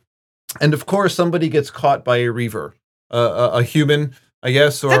there. And of course, somebody gets caught by a Reaver, a human, I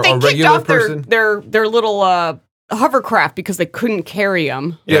guess, or That they a kicked regular off person. their little hovercraft because they couldn't carry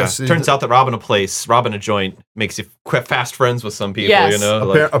them. Yes, Yeah. Turns out that robbing a joint makes you fast friends with some people. Yes. You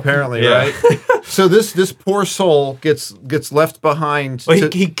know, Apparently, Yeah. right? So this poor soul gets left behind. Well,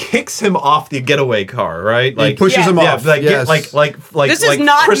 he kicks him off the getaway car, right? He pushes Yeah. him Yeah, off. like yes. like This is like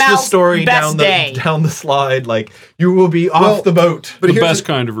not Christmas Mal's story best day. down the slide. Like you will be Well, off the boat. but The here's best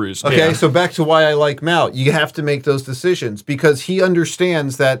kind of reason. Okay, Yeah. so back to why I like Mal. You have to make those decisions because he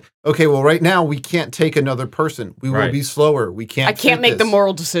understands that. Okay, well, right now we can't take another person. We will Right. be slower. We can't. I can't fit make the this.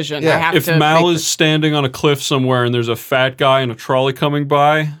 moral decision. Yeah. I have If to Mal make is standing on a cliff somewhere and there's a fat guy in a trolley coming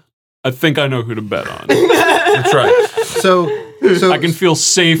by, I think I know who to bet on. That's right. So I can feel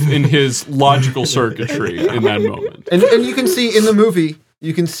safe in his logical circuitry in that moment. and you can see in the movie,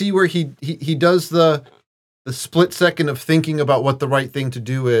 you can see where he does the split second of thinking about what the right thing to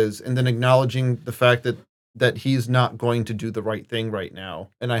do is, and then acknowledging the fact that he's not going to do the right thing right now,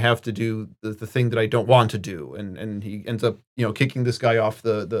 and I have to do the thing that I don't want to do, and he ends up kicking this guy off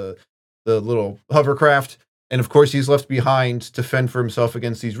the little hovercraft. And of course, he's left behind to fend for himself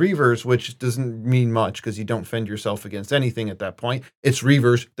against these Reavers, which doesn't mean much because you don't fend yourself against anything at that point. It's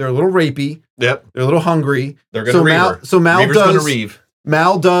Reavers. They're a little rapey. Yep, They're a little hungry. they're gonna reaver. Mal Reaver's gonna does reave.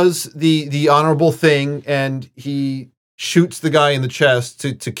 Mal does the honorable thing, and he shoots the guy in the chest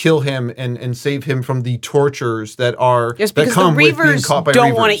to kill him and save him from the tortures that Yes, that because the come with being Reavers caught by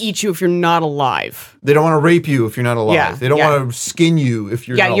don't Reavers. want to eat you if you're not alive. They don't want to rape you if you're not alive. Yeah, They don't yeah. want to skin you if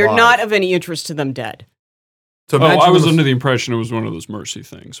you're not alive. You're not of any interest to them dead. So Oh, imagine I was those- under the impression it was one of those mercy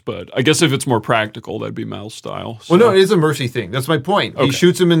things, but I guess if it's more practical, that'd be Mal's style. So. Well, no, it is a mercy thing. That's my point. He Okay.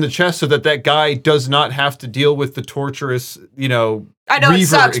 shoots him in the chest so that guy does not have to deal with the torturous, I know Reaver it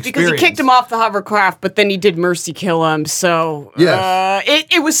sucks because he experience. kicked him off the hovercraft, but then he did mercy kill him. So Yes.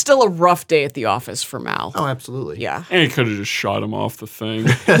 it was still a rough day at the office for Mal. Oh, absolutely. Yeah. And he could have just shot him off the thing.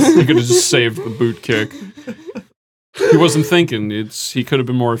 He could have just saved the boot kick. He wasn't thinking. He could have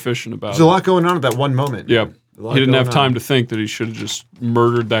been more efficient about There's a it. lot going on at that one moment. Yep. He didn't have time to think that he should have just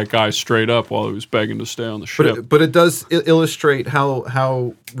murdered that guy straight up while he was begging to stay on the ship. But it does illustrate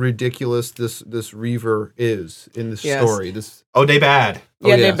how ridiculous this Reaver is in this story. They bad.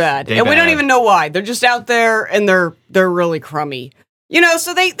 Yeah, they're bad. And we don't even know why. They're just out there and they're really crummy.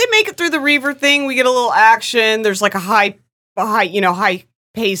 So they make it through the Reaver thing. We get a little action. There's like a high-paced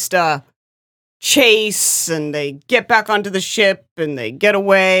chase, and they get back onto the ship and they get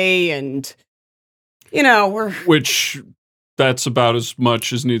away, and which that's about as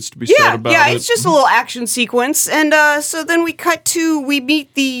much as needs to be said about it. Yeah, it's just a little action sequence. And so then we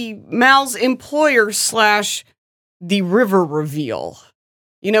meet the Mal's employer / the River reveal.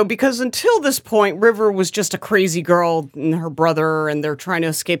 Because until this point, River was just a crazy girl and her brother, and they're trying to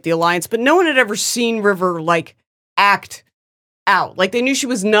escape the Alliance. But no one had ever seen River, act out. They knew she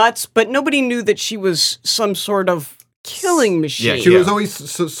was nuts, but nobody knew that she was some sort of killing machine. Yeah, she was always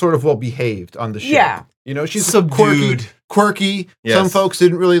sort of well-behaved on the ship. Yeah. She's subdued. Quirky. Yes. Some folks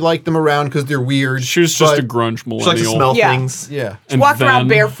didn't really like them around because they're weird. She was just a grunge millennial. She likes to smell things. Yeah. She walked around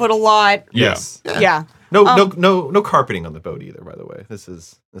barefoot a lot. Yes. Yeah. No carpeting on the boat either, by the way. This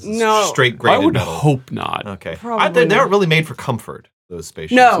is straight graded I would metal. hope not. Okay. Probably they aren't really made for comfort, those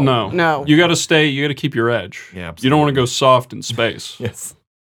spaceships. No. You got to keep your edge. Yeah, absolutely. You don't want to go soft in space. Yes.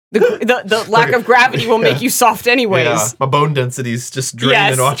 The lack of gravity will make you soft anyways. Yeah, my bone density's just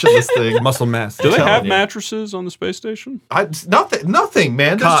draining watching this thing. Muscle mass. Do they have mattresses on the space station? Nothing,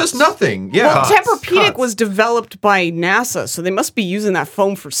 man. There's just nothing. Yeah. Well, Tempur-Pedic was developed by NASA, so they must be using that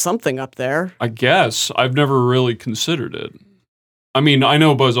foam for something up there. I guess. I've never really considered it. I mean, I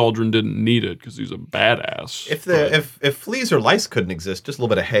know Buzz Aldrin didn't need it because he's a badass. If fleas or lice couldn't exist, just a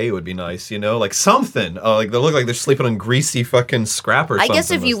little bit of hay would be nice, Like something. They look like they're sleeping on greasy fucking scrap or something. I guess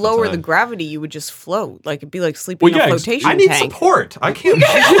if you lower the gravity, you would just float. It'd be like sleeping in a flotation I need tank. support. I can't.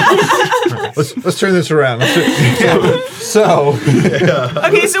 Let's turn this around. So.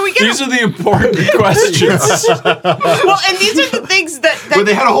 Okay, so we get. These are the important questions. Well, and these are the things that Well,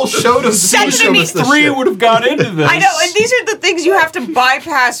 they had a whole show to Sesame this. Three would have got into this. I know, and these are the things you have to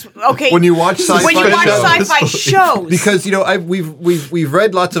bypass. Okay, when you watch sci-fi shows, because we've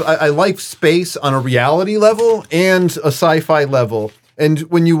read lots of. I like space on a reality level and a sci-fi level, and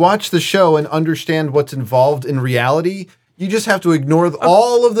when you watch the show and understand what's involved in reality, you just have to ignore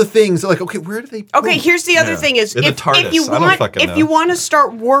all of the things. Okay, where do they? Okay, here's the other thing: is if you want to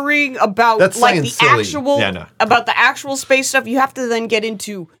start worrying about about the actual space stuff, you have to then get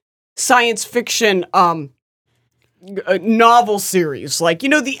into science fiction. Novel series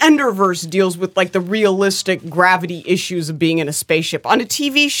the Enderverse deals with the realistic gravity issues of being in a spaceship. On a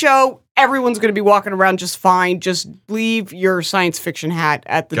TV show, everyone's going to be walking around just fine. Just leave your science fiction hat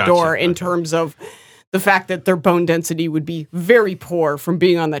at the door in terms of the fact that their bone density would be very poor from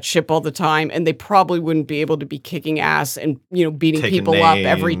being on that ship all the time, and they probably wouldn't be able to be kicking ass and beating people up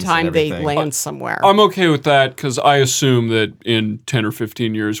every time they land somewhere. I'm okay with that because I assume that in 10 or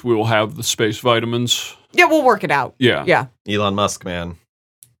 15 years we will have the space vitamins. Yeah, we'll work it out. Yeah. Elon Musk, man.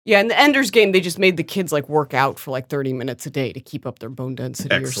 Yeah, in the Ender's Game, they just made the kids work out for 30 minutes a day to keep up their bone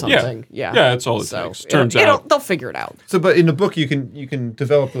density or something. Yeah, that's all it takes. Turns out they'll figure it out. So, but in the book, you can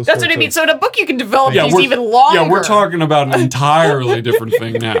develop those. That's what I mean. So in a book, you can develop these even longer. Yeah, we're talking about an entirely different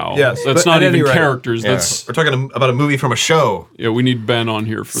thing now. Yes, that's not even characters. Yeah. We're talking about a movie from a show. Yeah, we need Ben on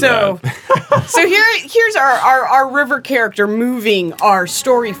here for that. So here's our River character moving our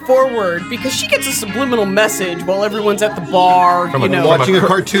story forward because she gets a subliminal message while everyone's at the bar, watching a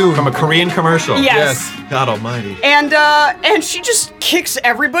cartoon from a Korean commercial. Yes. God Almighty. And she just kicks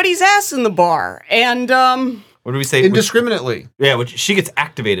everybody's ass in the bar. And what do we say? Indiscriminately. She gets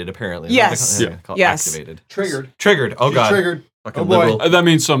activated apparently. Yes. Activated. Triggered. Oh God. Triggered. Fucking liberal. That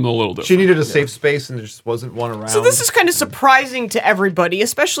means something a little different. She needed a safe space and there just wasn't one around. So this is kind of surprising to everybody,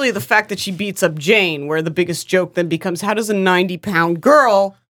 especially the fact that she beats up Jane, where the biggest joke then becomes, how does a 90-pound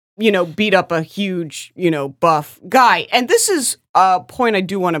girl, beat up a huge, buff guy? And this is a point I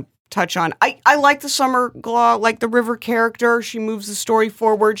do want to touch on. I like the Summer Glau, like the River character. She moves the story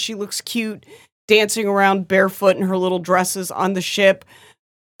forward. She looks cute, dancing around barefoot in her little dresses on the ship.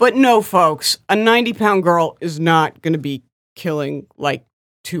 But no, folks, a 90-pound girl is not going to be killing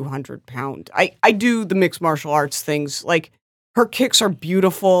 200-pound. I do the mixed martial arts things. Her kicks are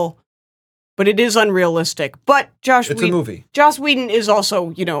beautiful, but it is unrealistic. But it's a movie. Joss Whedon is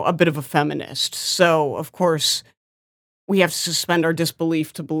also, a bit of a feminist. So, of course, we have to suspend our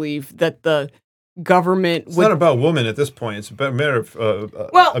disbelief to believe that the government It's not about woman at this point. It's a matter of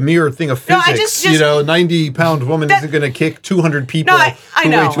a mere thing of physics. 90-pound woman isn't going to kick 200 people. No, I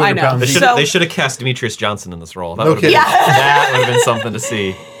know. They should have cast Demetrius Johnson in this role. That would have been something to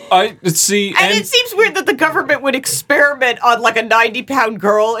see. see, And it seems weird that the government would experiment on like a 90-pound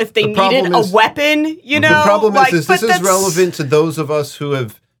girl if they needed a weapon, you know? The problem like, is but this is relevant to those of us who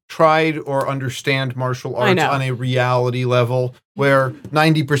have tried or understand martial arts on a reality level, where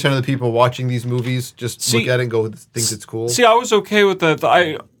 90% of the people watching these movies just look at it and go, think it's cool. See, I was okay with that.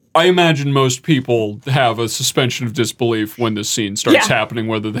 I imagine most people have a suspension of disbelief when this scene starts happening,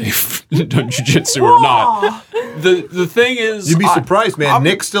 whether they've done jiu-jitsu or not. The thing is... You'd be surprised, man.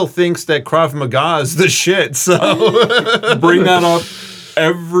 Nick still thinks that Krav Maga is the shit, so... Bring that up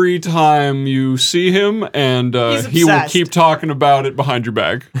every time you see him, and he will keep talking about it behind your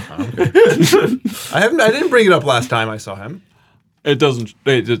back. I didn't bring it up last time I saw him. It doesn't.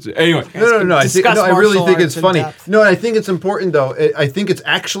 Anyway. No. I really think it's funny. No, I think it's important, though. I think it's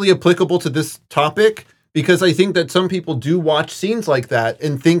actually applicable to this topic, because I think that some people do watch scenes like that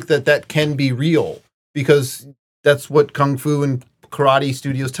and think that that can be real, because that's what Kung Fu and karate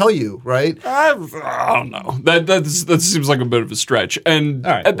studios tell you, right? I don't know. That seems like a bit of a stretch. And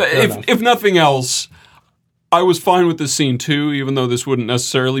if nothing else, I was fine with this scene, too, even though this wouldn't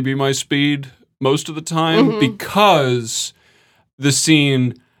necessarily be my speed most of the time, because... the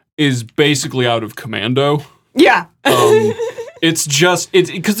scene is basically out of Commando. Yeah. It's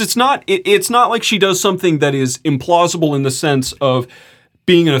because it's not like she does something that is implausible in the sense of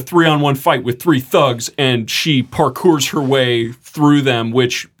being in a 3-on-1 fight with 3 thugs and she parkours her way through them,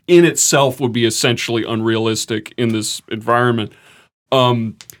 which in itself would be essentially unrealistic in this environment.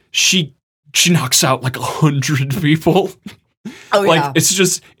 She knocks out like 100 people. Oh, like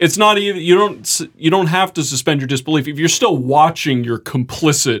it's not even you don't have to suspend your disbelief if you're still watching. You're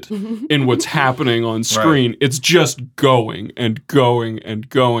complicit in what's happening on screen. Right. It's just going and going and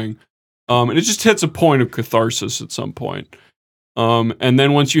going, and it just hits a point of catharsis at some point. And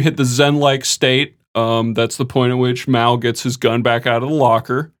then once you hit the Zen-like state, that's the point at which Mal gets his gun back out of the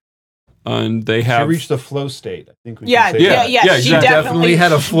locker. And they have reached the flow state. I think we She definitely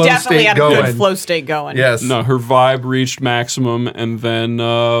had a flow state going. Good flow state going. Yes. No, her vibe reached maximum, and then.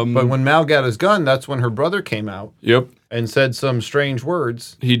 But when Mal got his gun, that's when her brother came out. Yep. And said some strange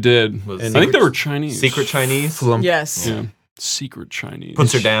words. He did. I think they were Chinese. Secret Chinese. Yes. Yeah. Secret Chinese.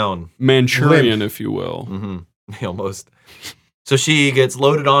 Puts her down. Manchurian, if you will. Mm-hmm. Almost. So she gets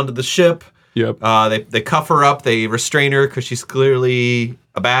loaded onto the ship. Yep. They cuff her up. They restrain her because she's clearly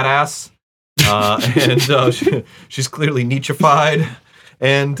a badass. And she's clearly Nietzsche-fied.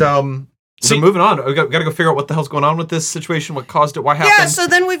 And so moving on. We got to go figure out what the hell's going on with this situation. What caused it? What happened? Yeah. So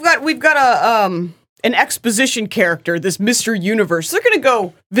then we've got an exposition character, this Mr. Universe. They're going to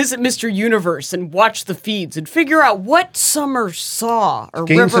go visit Mr. Universe and watch the feeds and figure out what Summer saw or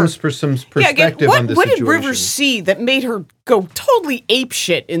gain River. some perspective on this what situation. did River see that made her go totally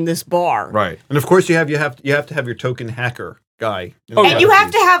apeshit in this bar? Right. And of course you have to have your token hacker guy. And you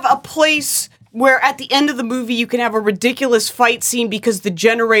have to have a place where at the end of the movie you can have a ridiculous fight scene because the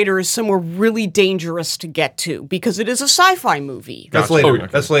generator is somewhere really dangerous to get to because it is a sci-fi movie. That's later.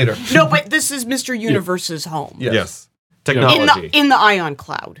 That's later. No, but this is Mr. Universe's home. Yes. Technology. In the ion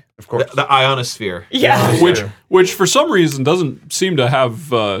cloud. Of course. The ionosphere. Yeah. Which for some reason doesn't seem to have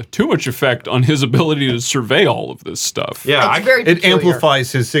too much effect on his ability to survey all of this stuff. Yeah. It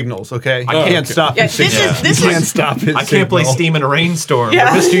amplifies his signals, okay? I can't stop his signals. This can't stop his I can't play signal. Steam in a rainstorm.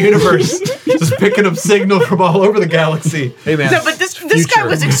 Yeah. Mr. Universe just picking up signal from all over the galaxy. Hey, man. No, but this guy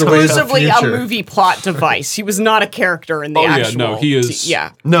was exclusively a movie plot device. He was not a character in the actual... no, he is...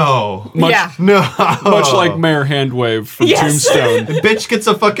 Yeah. No. Much Much like Mayor Handwave from Tombstone. The bitch gets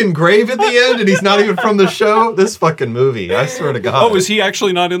a fucking grave at the end and he's not even from the show. This fucking movie, I swear to God. Oh, is he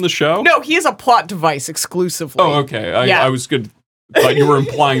actually not in the show? No, he is a plot device exclusively. Oh, okay. I was good. Thought you were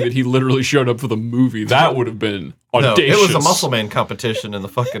implying that he literally showed up for the movie. That would have been audacious. No, it was a muscle man competition in the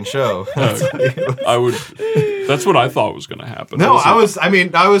fucking show. That's what I thought was going to happen. No, I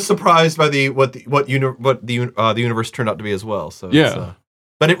was surprised by the universe turned out to be as well. So yeah.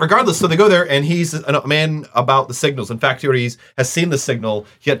 But regardless, so they go there, and he's a man about the signals. In fact, he has seen the signal,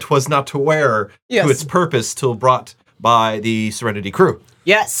 yet 'twas not to wear to its purpose till brought by the Serenity crew.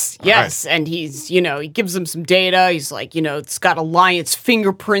 Yes. Right. And he's, he gives them some data. He's like, it's got Alliance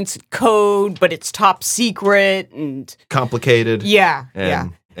fingerprints and code, but it's top secret and... complicated. Yeah,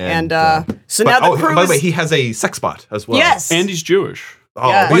 so now the crew by the way, he has a sex bot as well. Yes. And he's Jewish.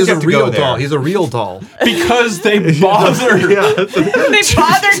 Oh, he's a real doll. He's a real doll. Because they bothered. They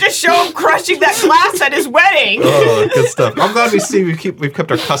bothered to show him crushing that glass at his wedding. Oh, good stuff. I'm glad we've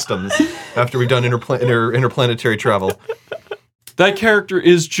kept our customs after we've done interplanetary travel. That character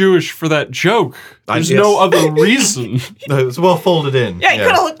is Jewish for that joke. There's Yes. no other reason. It was well folded in. Yeah, he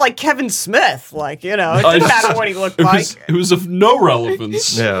could have looked like Kevin Smith. Like, it didn't matter what he looked like. It was of no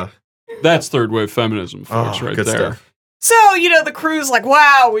relevance. Yeah. That's third wave feminism, folks, right good there. stuff. So, the crew's like,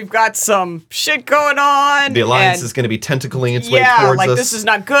 wow, we've got some shit going on. The Alliance and is going to be tentacling its way yeah, towards like us. this is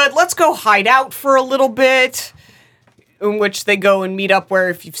not good. Let's go hide out for a little bit. In which they go and meet up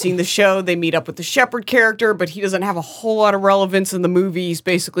where, if you've seen the show, they meet up with the Shepard character, but he doesn't have a whole lot of relevance in the movie. He's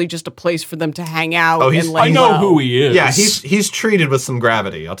basically just a place for them to hang out. I know who he is. Yeah, he's treated with some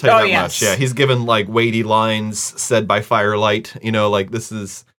gravity. I'll tell you that yes. much. Yeah, he's given like weighty lines said by firelight. Like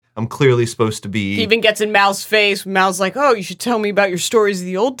I'm clearly supposed to be. He even gets in Mal's face. Mal's like, oh, you should tell me about your stories of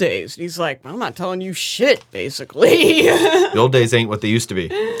the old days. And he's like, I'm not telling you shit, basically. The old days ain't what they used to be.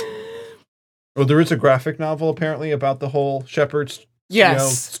 Well, there is a graphic novel apparently about the whole Shepard's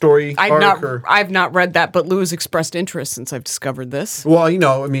story arc. I've not read that, but Lou has expressed interest since I've discovered this. Well,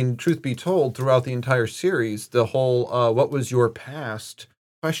 I mean, truth be told, throughout the entire series, the whole "what was your past?"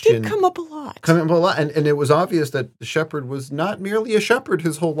 question did come up a lot. And it was obvious that the Shepard was not merely a Shepard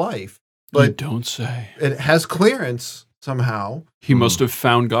his whole life, but you don't say. It has clearance somehow. He must have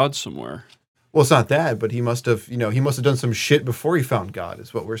found God somewhere. Well, it's not that, but he must have done some shit before he found God,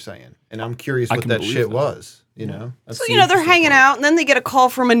 is what we're saying. And I'm curious what that shit was, That's So, they're hanging out, and then they get a call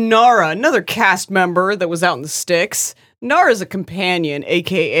from Inara, another cast member that was out in the sticks. Inara's a companion,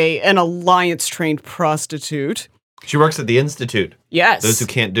 a.k.a. an Alliance-trained prostitute. She works at the Institute. Yes. Those who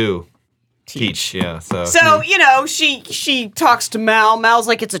can't do, teach. Yeah, so. So, she talks to Mal. Mal's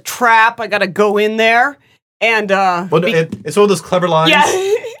like, it's a trap. I gotta go in there. And, Well, it's one of those clever lines. Yeah.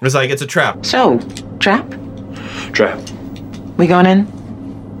 It's like, it's a trap. So, trap? Trap. We going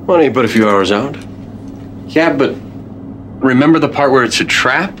in? Well, ain't but a few hours out. Yeah, but remember the part where it's a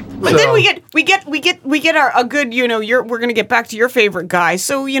trap? But then we get a good, we're gonna get back to your favorite guy.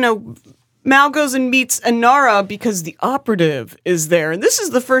 So, Mal goes and meets Inara because the operative is there. And this is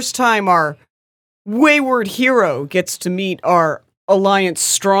the first time our wayward hero gets to meet our Alliance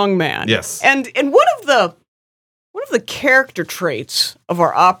strongman. Yes. And one of the character traits of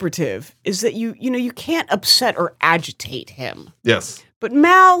our operative is that you can't upset or agitate him. Yes. But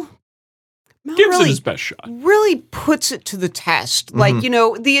Mal gives really, it his best shot. Really puts it to the test. Mm-hmm.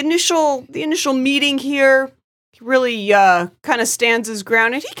 Like, the initial meeting here, he really kind of stands his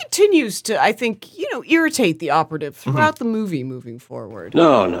ground, and he continues to, I think, irritate the operative throughout the movie moving forward.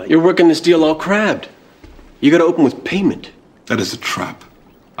 No, you're working this deal all crabbed. You gotta open with payment. That is a trap.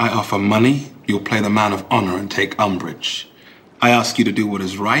 I offer money, you'll play the man of honor and take umbrage. I ask you to do what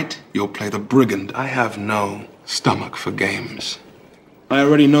is right, you'll play the brigand. I have no stomach for games. I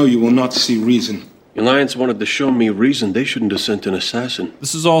already know you will not see reason. The Alliance wanted to show me reason they shouldn't have sent an assassin.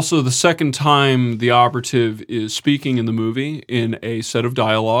 This is also the second time the operative is speaking in the movie in a set of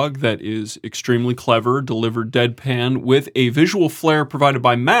dialogue that is extremely clever, delivered deadpan, with a visual flair provided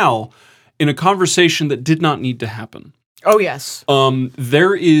by Mal in a conversation that did not need to happen. Oh, yes.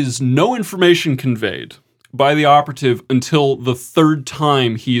 There is no information conveyed by the operative until the third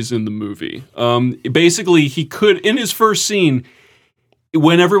time he is in the movie. Basically, he could, in his first scene,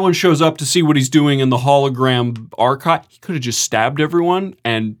 when everyone shows up to see what he's doing in the hologram archive, he could have just stabbed everyone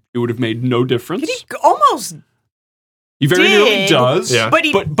and it would have made no difference. He almost He very nearly does, Yeah.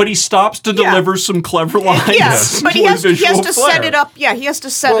 but he stops to deliver some clever lines. Yes, but he has to set it up. Yeah, he has to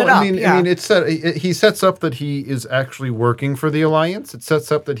set it up. I mean, he sets up that he is actually working for the Alliance. It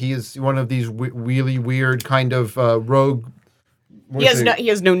sets up that he is one of these really weird kind of rogue. He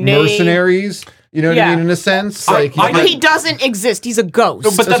has no name. Mercenaries. You know what I mean? In a sense, he doesn't exist. He's a ghost.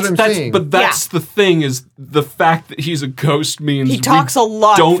 No, but That's what I'm saying. that's the thing, is the fact that he's a ghost means he talks a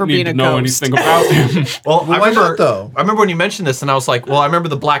lot don't for need being to a know ghost. anything about him. Well, why not, though? I remember when you mentioned this, and I was like, well, I remember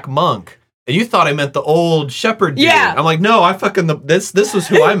the Black Monk. And you thought I meant the old shepherd dude. Yeah. I'm like, no, I fucking this was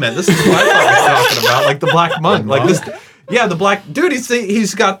who I meant. This is who I thought I was talking about, like the Black Monk. Like this. Yeah, the black dude.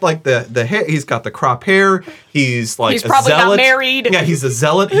 He's got like the hair. He's got the crop hair. He's like he's a probably zealot. not married. Yeah, he's a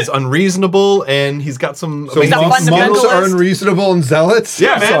zealot. He's unreasonable, and he's got some. So He's a monks fundamentalist. are unreasonable and zealots.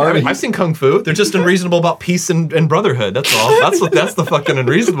 Yeah, man. Sorry. I've seen Kung Fu. They're just unreasonable about peace and brotherhood. That's all. That's the fucking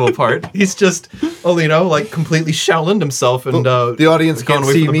unreasonable part. He's just, like completely Shaolined himself, and the audience gone can't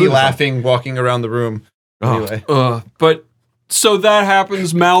away see from the me Buddhism. laughing, walking around the room. Anyway, But so that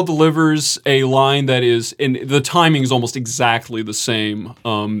happens. Mal delivers a line that is, and the timing is almost exactly the same.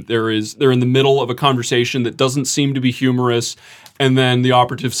 They're in the middle of a conversation that doesn't seem to be humorous, and then the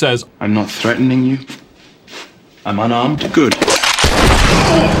operative says, I'm not threatening you. I'm unarmed. Good.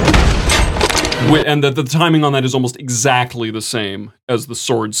 And that the timing on that is almost exactly the same as the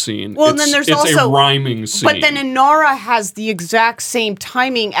sword scene. Well, and then there's it's also a rhyming scene. But then Inara has the exact same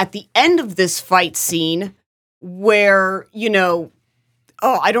timing at the end of this fight scene where,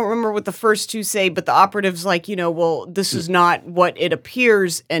 I don't remember what the first two say, but the operative's like, well, this is not what it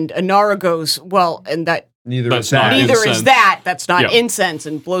appears. And Inara goes, well, and that neither is that. That's not incense,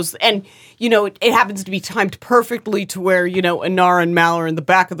 and blows. And, it happens to be timed perfectly to where, Inara and Mal are in the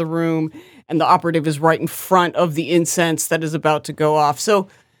back of the room and the operative is right in front of the incense that is about to go off. So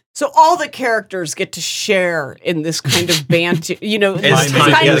all the characters get to share in this kind of banter, this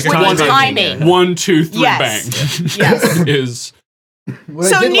kind of timing. 1, 2, 3, yes. bang. Yes. is. Well,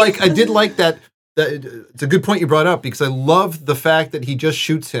 I did like that. It's a good point you brought up because I love the fact that he just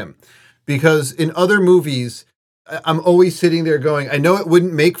shoots him. Because in other movies, I'm always sitting there going, I know it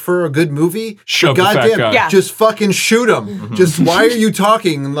wouldn't make for a good movie, but goddamn, just fucking shoot him. Mm-hmm. Just why are you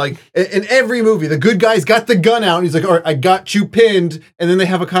talking? Like in every movie, the good guy's got the gun out and he's like, all right, I got you pinned, and then they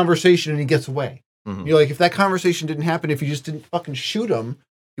have a conversation and he gets away. Mm-hmm. You're like, if that conversation didn't happen, if you just didn't fucking shoot him,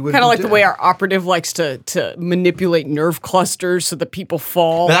 kind of like the way our operative likes to manipulate nerve clusters so that people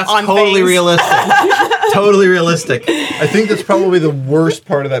fall. That's on totally things. realistic. Totally realistic. I think that's probably the worst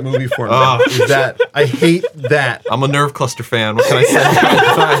part of that movie for me. Is that I hate that. I'm a nerve cluster fan. What can I say?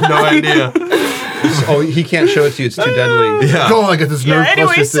 I have no idea. Oh, he can't show it to you. It's too deadly. Yeah. Oh, I got this nerve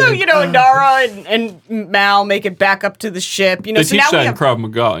anyway, cluster so, thing. Nara and Mal make it back up to the ship. They so teach now that we in have... Krav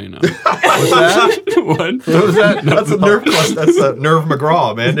Maga, What's that? What? What was that? That's a nerve cluster. That's a Nerve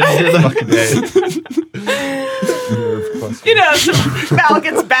McGraw, man. Didn't you hear that? So Mal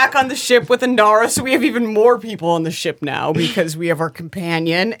gets back on the ship with Inara, so we have even more people on the ship now because we have our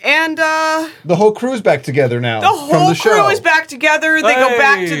companion, and the whole crew's back together now. The whole crew is back together. They go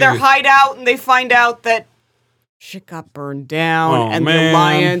back to their hideout, and they find out that shit got burned down, and the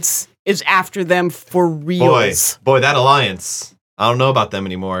Alliance is after them for reals. Boy, that Alliance. I don't know about them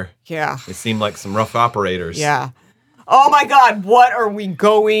anymore. Yeah. They seem like some rough operators. Yeah. Oh my God, what are we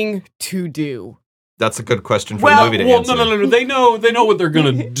going to do? That's a good question for the movie to answer. No. They know what they're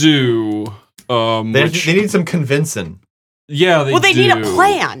gonna do. They need some convincing. Yeah, they need a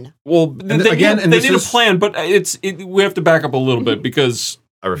plan. Well, they need a plan, but we have to back up a little bit because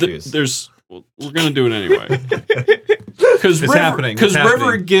I refuse. We're gonna do it anyway. Because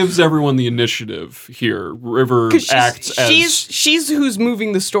River gives everyone the initiative here. River acts as she's who's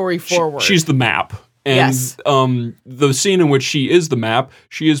moving the story forward. She's the map. And yes. The scene in which she is the map,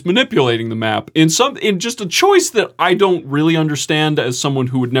 she is manipulating the map in just a choice that I don't really understand as someone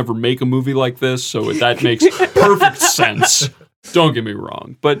who would never make a movie like this. So that makes perfect sense. Don't get me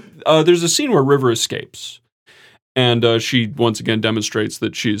wrong. But there's a scene where River escapes, and she once again demonstrates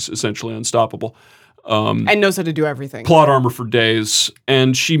that she's essentially unstoppable. And knows how to do everything. Plot armor for days.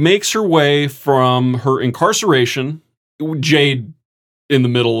 And she makes her way from her incarceration. Jade, in the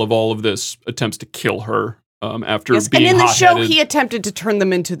middle of all of this, attempts to kill her after being and in the show, hot-headed. he attempted to turn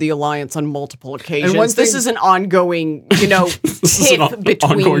them into the Alliance on multiple occasions. This is an ongoing, tip between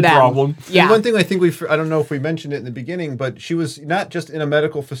ongoing them. problem. Yeah. And one thing I think I don't know if we mentioned it in the beginning, but she was not just in a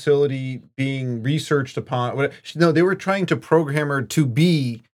medical facility being researched upon. No, they were trying to program her to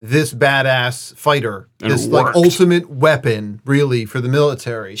be this badass fighter, And this it like worked. ultimate weapon, really, for the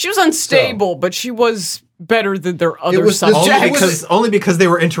military. She was unstable, but she was better than their other was- subjects. Only because they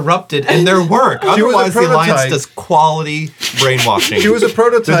were interrupted in their work. She was a Otherwise, the Alliance prototype. does quality brainwashing. She was a They're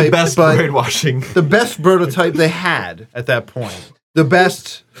prototype, the best but brainwashing. the best prototype they had at that point. The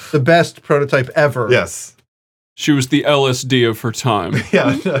best prototype ever. Yes. She was the LSD of her time.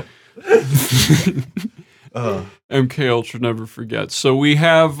 Yeah. MK Ultra never forgets. So we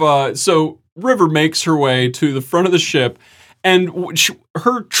have River makes her way to the front of the ship, and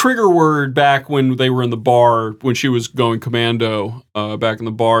her trigger word back when they were in the bar, when she was going commando back in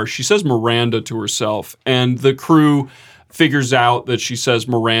the bar, she says Miranda to herself, and the crew figures out that she says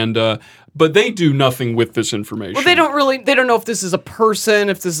Miranda, but they do nothing with this information. Well, they don't know if this is a person,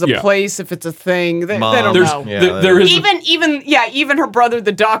 if this is a place, if it's a thing. They don't know. There is even her brother,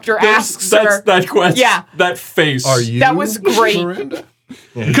 the doctor, asks her. That question. Yeah. That face. Are you? That was great. Miranda?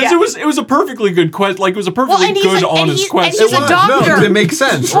 Because it was a perfectly good question. Like, it was a perfectly good, honest question. And he's a doctor. No, it makes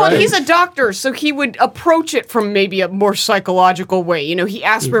sense, Well, right? he's a doctor, so he would approach it from maybe a more psychological way. He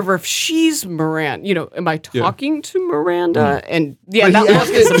asked River if she's Miranda. Am I talking to Miranda? And But that he look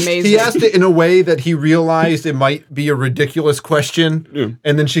asked is it- amazing. He asked it in a way that he realized it might be a ridiculous question,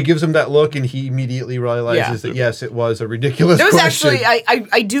 and then she gives him that look, and he immediately realizes that yes, it was a ridiculous There was question. actually,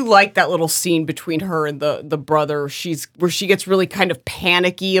 I do like that little scene between her and the brother. Where she gets really kind of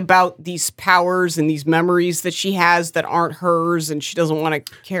panicky about these powers and these memories that she has that aren't hers, and she doesn't want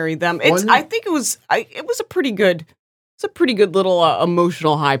to carry them. I think it was a pretty good. It's a pretty good little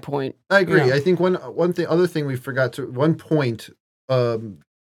emotional high point. I agree. Yeah. I think one point that we forgot to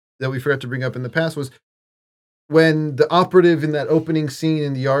bring up in the past was when the operative in that opening scene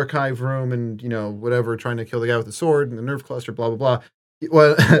in the archive room and whatever, trying to kill the guy with the sword and the nerve cluster, blah blah blah.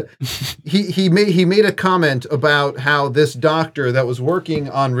 Well, he made a comment about how this doctor that was working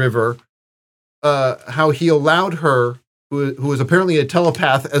on River, how he allowed her, who was apparently a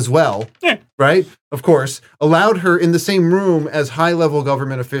telepath as well, right? Of course, allowed her in the same room as high-level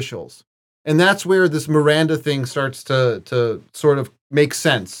government officials. And that's where this Miranda thing starts to sort of make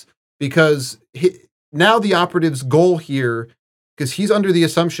sense. Because now the operative's goal here, because he's under the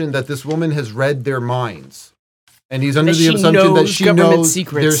assumption that this woman has read their minds. And he's under the assumption that she knows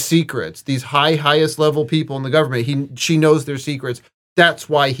their secrets. These highest level people in the government, she knows their secrets. That's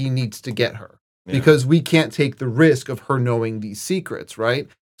why he needs to get her. Yeah. Because we can't take the risk of her knowing these secrets, right?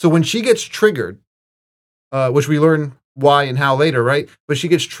 So when she gets triggered, which we learn why and how later, right? But she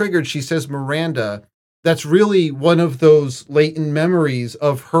gets triggered, she says Miranda. That's really one of those latent memories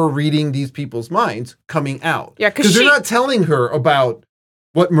of her reading these people's minds coming out. Yeah, because they're not telling her about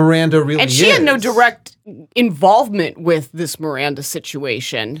what Miranda really is. And she had no direct involvement with this Miranda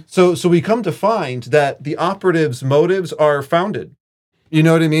situation. So we come to find that the operative's motives are founded. You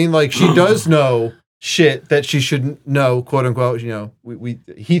know what I mean? Like, she does know shit that she shouldn't know, quote unquote.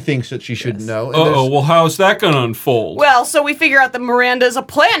 He thinks that she shouldn't know. Well, how's that going to unfold? Well, so we figure out that Miranda is a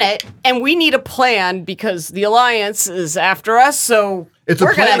planet, and we need a plan because the Alliance is after us. So it's a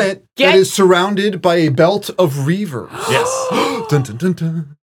planet that is surrounded by a belt of reavers. Yes. Dun, dun, dun,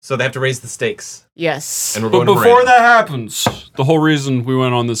 dun. So they have to raise the stakes. Yes. And we're going but before that happens, the whole reason we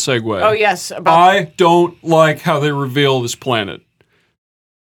went on this segue. Oh, yes. I don't like how they reveal this planet.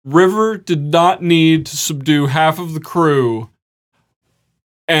 River did not need to subdue half of the crew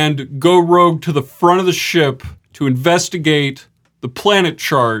and go rogue to the front of the ship to investigate the planet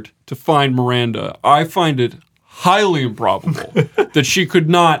chart to find Miranda. I find it highly improbable that she could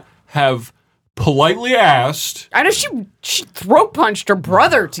not have politely asked. I know she throat punched her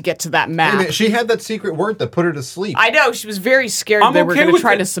brother to get to that map. She had that secret word that put her to sleep. I know, she was very scared they were going to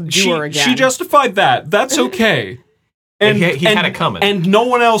try to subdue her again. She justified that. That's okay. And he had it coming. And no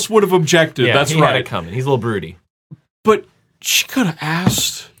one else would have objected. Yeah, That's he right. had it coming. He's a little broody. But she could have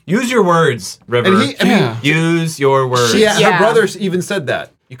asked. Use your words, River. Use your words. Her brother even said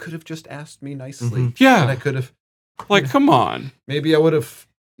that. You could have just asked me nicely. Mm-hmm. Yeah. And I could have. Like, come on. Maybe I would have,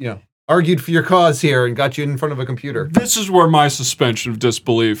 argued for your cause here and got you in front of a computer. This is where my suspension of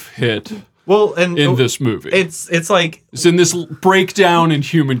disbelief hit. Well, and in this movie, it's like it's in this breakdown in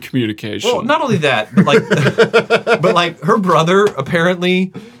human communication. Well, not only that, but like her brother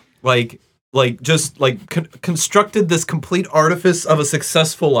apparently constructed this complete artifice of a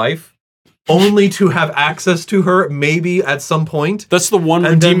successful life, only to have access to her maybe at some point. That's the one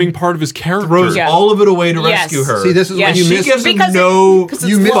redeeming part of his character. Throws all of it away to rescue her. See, this is what you missed. She gives him no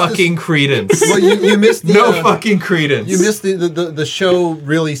fucking credence. Well, you missed the, no fucking credence. You missed the show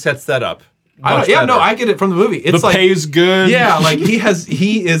really sets that up. I get it from the movie. It's the pay's good. Yeah, like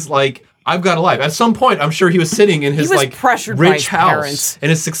he is like, I've got a life. At some point, I'm sure he was sitting in his rich house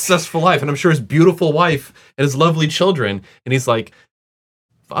and his successful life, and I'm sure his beautiful wife and his lovely children, and he's like,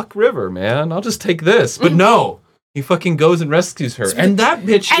 fuck River, man. I'll just take this. But no, he fucking goes and rescues her, and that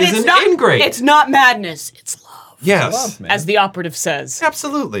bitch isn't ingrate. It's not madness. It's love. Yes, love, as the operative says.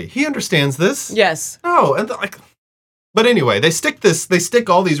 Absolutely, he understands this. Yes. No, and but anyway, they stick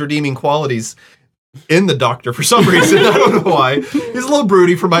all these redeeming qualities in the Doctor for some reason. I don't know why. He's a little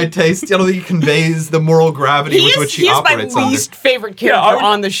broody for my taste. I don't think he conveys the moral gravity with which he operates. He's my least favorite character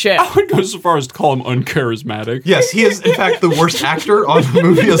on the ship. I would go so far as to call him uncharismatic. Yes, he is in fact the worst actor on the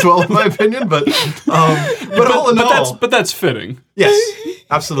movie as well, in my opinion. But all in all, that's fitting. Yes,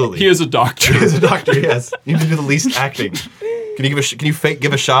 absolutely. He is a doctor. He is a doctor. Yes, you need to do the least acting. Can you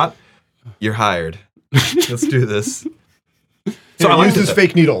give a shot? You're hired. Let's do this. So I like his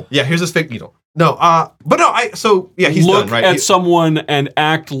fake needle. Yeah, here's his fake needle. No, he's Look done, right? at someone and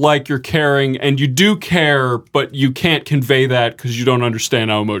act like you're caring, and you do care, but you can't convey that because you don't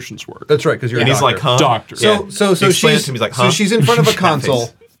understand how emotions work. That's right, because you're a doctor. He's like, huh? Doctor. So she's in front of a console.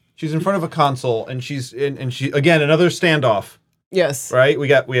 Face. She's in front of a console, and she's again another standoff. Yes. Right. We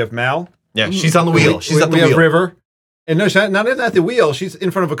have Mal. Yeah, she's on the wheel. She's at the wheel. We have River, and no, she's not at the wheel. She's in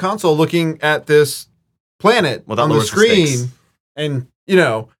front of a console, looking at this planet on the screen. And,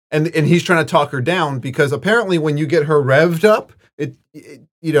 and he's trying to talk her down because apparently when you get her revved up,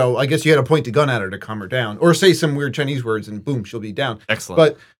 I guess you had to point the gun at her to calm her down, or say some weird Chinese words, and boom, she'll be down.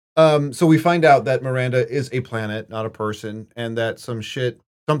 Excellent. But so we find out that Miranda is a planet, not a person, and that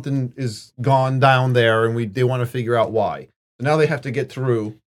something is gone down there, and they want to figure out why. So now they have to get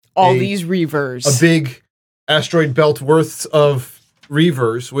through all these reavers, a big asteroid belt worth of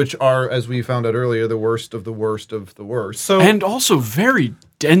reavers, which are, as we found out earlier, the worst of the worst of the worst. And also very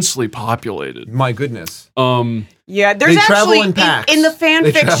densely populated. My goodness. Yeah, there's They travel actually in packs. in the fan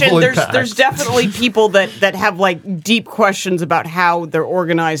They travel fiction. in There's packs. definitely people that have like deep questions about how they're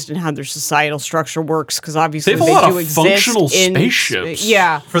organized and how their societal structure works, because obviously They have a they lot do of exist functional in spaceships.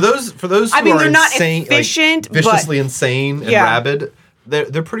 Yeah, For those I who mean, are they're not insane, efficient, like, viciously but- insane and Yeah. rabid,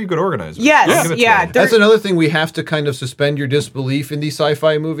 they're pretty good organizers. Yes, I'll give it to yeah, them. they're- That's another thing we have to kind of suspend your disbelief in these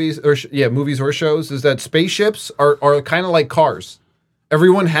sci-fi movies, or movies or shows, is that spaceships are kind of like cars.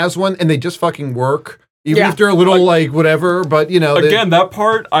 Everyone has one, and they just fucking work. Even if they're a little like whatever, but Again, that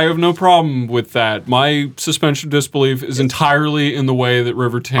part, I have no problem with that. My suspension of disbelief is entirely in the way that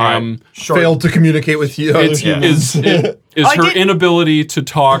River Tam failed to communicate with you. Is her inability to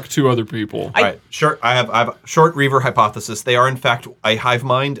talk to other people. All right, short. I have a short Reaver hypothesis. They are in fact a hive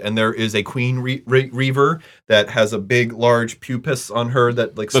mind, and there is a queen Reaver that has a big, large pupus on her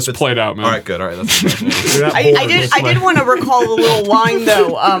that like. That's played out, man. All right, good. All right, that's I did want to recall a little line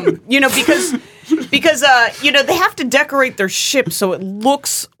though, because they have to decorate their ship so it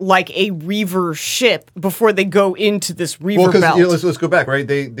looks like a Reaver ship before they go into this Reaver belt. let's go back, right?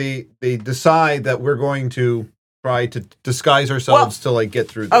 They decide that we're going to try to disguise ourselves to like get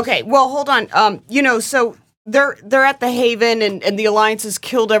through this. Okay, well, hold on. So they're at the Haven, and the Alliance has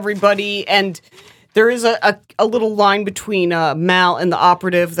killed everybody, and there is a little line between Mal and the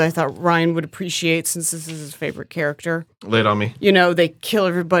Operative that I thought Ryan would appreciate, since this is his favorite character. Lay it on me. They kill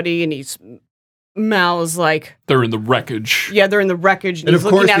everybody, and Mal is like, they're in the wreckage. Yeah, they're in the wreckage, and And he's of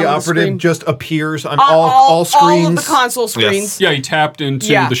course, looking at the on Operative screen. just appears on all screens. All of the console screens. Yeah, he tapped into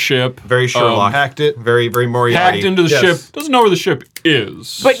Yeah. the ship. Very Sherlock. Hacked it. Very, very Moriarty. Hacked into the ship. Doesn't know where the ship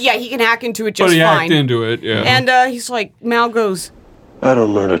is. But yeah, he can hack into it just But he fine. hacked into it, yeah. And he's like, Mal goes, I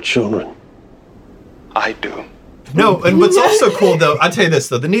don't murder children. I do. No, and what's also cool though, I'll tell you this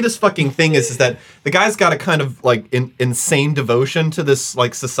though, the neatest fucking thing is that the guy's got a kind of like insane devotion to this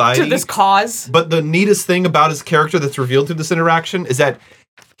like society. to this cause. But the neatest thing about his character that's revealed through this interaction is that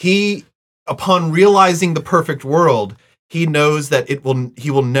he, upon realizing the perfect world, he knows that he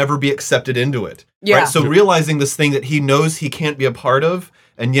will never be accepted into it. Yeah. Right? So realizing this thing that he knows he can't be a part of,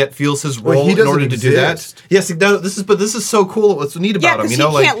 and yet feels his Well, role he in doesn't order to do that. exist. Yes, this is so cool. What's neat Yeah, about him,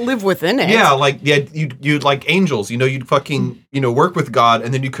 because he can't live within it. Yeah, like you'd like angels, you'd fucking work with God,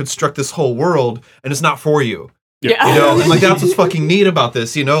 and then you construct this whole world, and it's not for you. Yeah. And like that's what's fucking neat about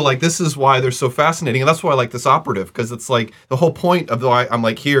this, like this is why they're so fascinating, and that's why I like this Operative, because it's like the whole point of why I'm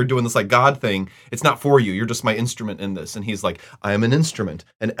like here doing this like God thing. It's not for you. You're just my instrument in this, and he's like, I am an instrument,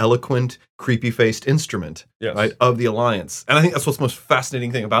 an eloquent, creepy faced instrument, right, of the Alliance, and I think that's what's the most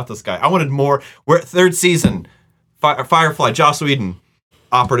fascinating thing about this guy. I wanted more. We're at third season, Firefly, Joss Whedon,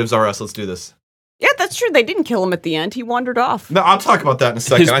 Operatives R Us. Let's do this. Yeah, that's true. They didn't kill him at the end. He wandered off. No, I'll talk about that in a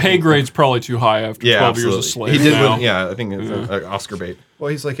second. His I pay think- grade's probably too high after 12 years of slave. He did now. win, I think it's an Oscar bait.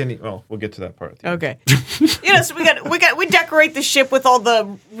 Well, he's like any. Well, we'll get to that part. Okay. So we decorate the ship with all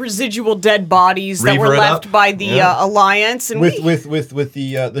the residual dead bodies that Reaver were it left up. by the Yeah. Alliance, and With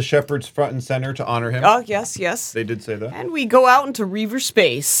the shepherds front and center to honor him. oh yes. They did say that. And we go out into Reaver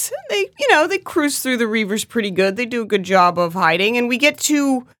space. And they cruise through the Reavers pretty good. They do a good job of hiding, and we get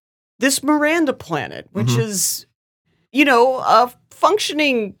to this Miranda planet, which is, a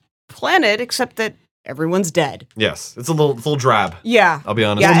functioning planet, except that everyone's dead. Yes, it's a little drab. Yeah. I'll be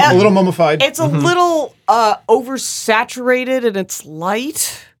honest. Yeah, A little mummified. It's a little oversaturated in its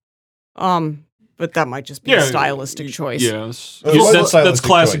light. But that might just be a stylistic choice. Yes. It was a That's stylistic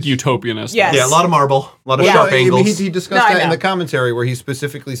classic choice. utopian aesthetic. Yes. Yeah, a lot of marble, a lot of Yeah. sharp I mean, angles. he discussed No, I that in know. the commentary where he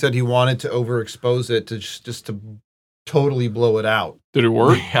specifically said he wanted to overexpose it to just to totally blow it out. Did it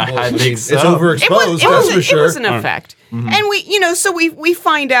work? Well, I mean, think it's so. overexposed, that's for sure. It was an effect. And we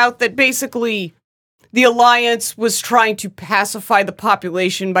find out that basically the Alliance was trying to pacify the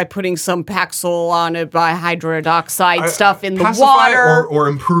population by putting some Paxil on it by hydroxide stuff in the Pacify water. or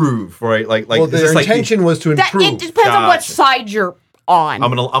improve, right? Like Well, is their this like intention was to That, improve. it depends on what Gotcha. side you're on.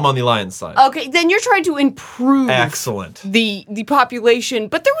 I'm on the Alliance side. Okay, then you're trying to improve Excellent. the population,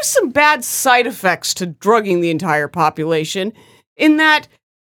 but there was some bad side effects to drugging the entire population in that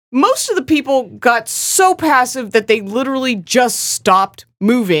most of the people got so passive that they literally just stopped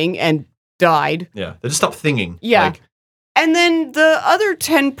moving and died. Yeah, they just stop thinking. Yeah. Like, And then the other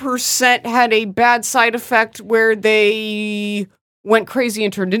 10% had a bad side effect where they went crazy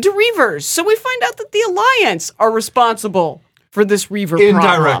and turned into Reavers. So we find out that the Alliance are responsible for this Reaver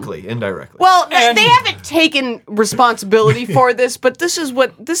problem. Indirectly. Well, they haven't taken responsibility for this, but this is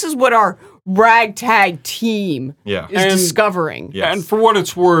what our ragtag team is discovering. Yes. And for what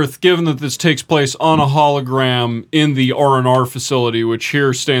it's worth, given that this takes place on a hologram in the R&R facility, which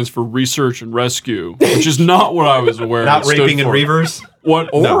here stands for Research and Rescue, which is not what I was aware not it stood raping for. and reavers? What?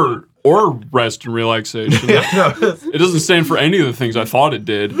 Or rest and relaxation. It doesn't stand for any of the things I thought it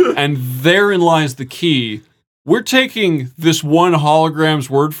did. And therein lies the key. We're taking this one hologram's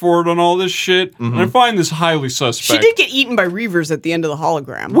word for it on all this shit, and I find this highly suspect. She did get eaten by Reavers at the end of the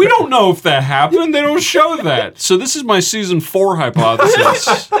hologram. We don't know if that happened. They don't show that. So this is my season 4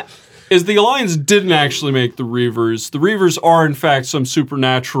 hypothesis. Is the Alliance didn't actually make the Reavers. The Reavers are, in fact, some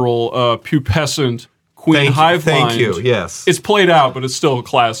supernatural, pupescent queen hive mind. Thank you, yes. It's played out, but it's still a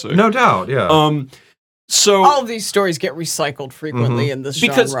classic. No doubt, yeah. So all of these stories get recycled frequently in this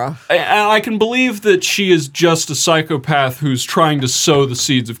genre. I can believe that she is just a psychopath who's trying to sow the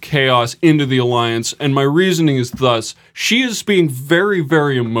seeds of chaos into the Alliance, and my reasoning is thus. She is being very,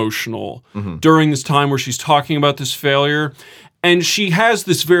 very emotional during this time where she's talking about this failure, and she has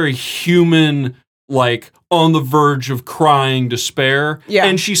this very human, like, on the verge of crying despair,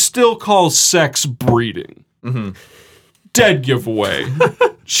 and she still calls sex breeding. Dead giveaway.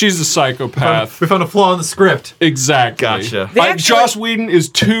 She's a psychopath. We found a flaw in the script. Exactly. Gotcha. Joss Whedon is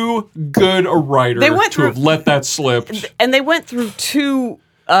too good a writer to have let that slip. And they went through 2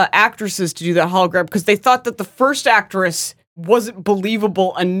 actresses to do that hologram because they thought that the first actress wasn't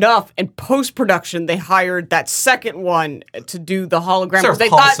believable enough. In post-production, they hired that second one to do the hologram. Sarah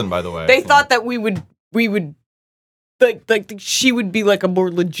Paulson, by the way. They thought that we would like she would be like a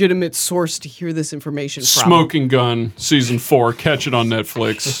more legitimate source to hear this information from. Smoking Gun, season 4. Catch it on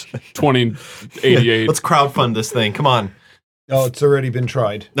Netflix. 2088. Let's crowdfund this thing. Come on. Oh, it's already been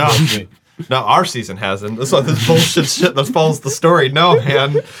tried. No, our season hasn't. That's why this bullshit shit that follows the story. No,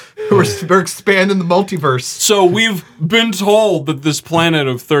 man. We're expanding the multiverse. So we've been told that this planet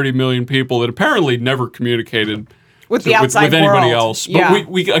of 30 million people that apparently never communicated with the outside with anybody world. else. But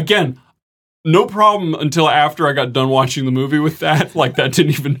we again, no problem until after I got done watching the movie with that. Like, that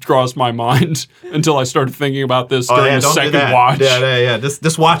didn't even cross my mind until I started thinking about this during the second watch. Yeah.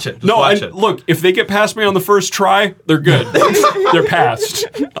 Just watch it. Look, if they get past me on the first try, they're good. They're passed.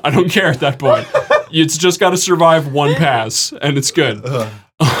 I don't care at that point. It's just got to survive one pass, and it's good.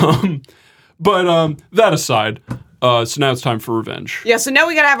 But that aside, so now it's time for revenge. Yeah, so now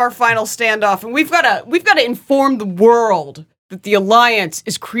we got to have our final standoff, and we've got to inform the world that the Alliance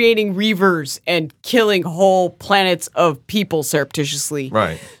is creating Reavers and killing whole planets of people surreptitiously.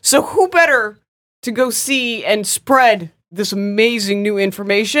 Right. So who better to go see and spread this amazing new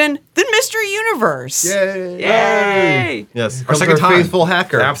information than Mr. Universe? Yay! Yes, our second time. Faithful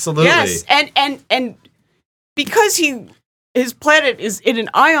hacker. Absolutely. Yes, and because his planet is in an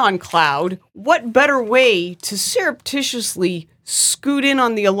ion cloud, what better way to surreptitiously scoot in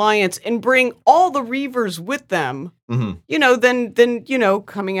on the Alliance and bring all the Reavers with them, than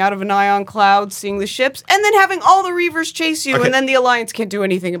coming out of an ion cloud, seeing the ships, and then having all the Reavers chase you, and then the Alliance can't do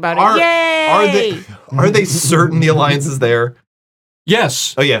anything about it. Yay! Are they certain the Alliance is there?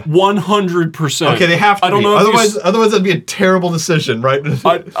 Yes. Oh yeah. 100%. Okay, they have to. I don't know. Otherwise, that'd be a terrible decision, right?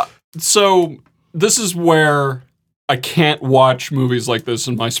 So this is where I can't watch movies like this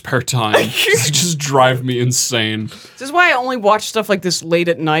in my spare time. They just drive me insane. This is why I only watch stuff like this late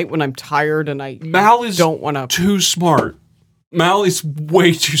at night when I'm tired and I don't want to. Too smart. Mal is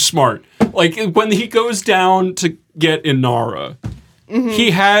way too smart. Like, when he goes down to get Inara,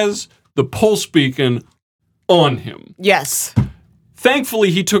 he has the pulse beacon on him. Yes. Thankfully,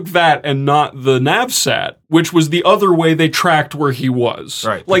 he took that and not the NavSat, which was the other way they tracked where he was.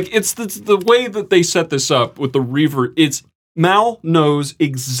 Right. Like, it's the way that they set this up with the Reaver. It's Mal knows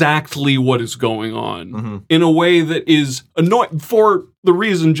exactly what is going on in a way that is annoying for the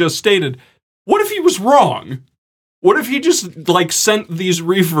reason just stated. What if he was wrong? What if he just, sent these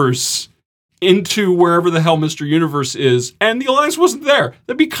Reavers into wherever the hell Mr. Universe is, and the Alliance wasn't there?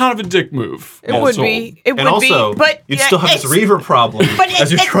 That'd be kind of a dick move. It would be, but you'd still have this Reaver problem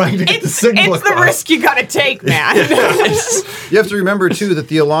as you're trying to get the signal across. It's the risk you gotta take, man. You have to remember, too, that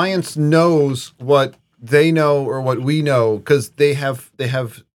the Alliance knows what they know or what we know, because they have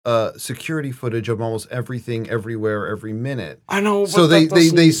security footage of almost everything, everywhere, every minute. I know. So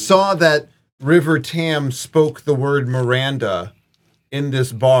they saw that River Tam spoke the word Miranda in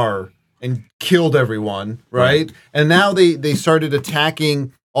this bar and killed everyone, right? And now they started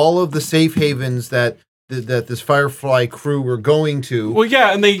attacking all of the safe havens that this Firefly crew were going to. Well,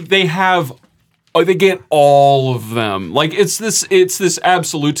 yeah, and they have Oh, they get all of them. Like it's this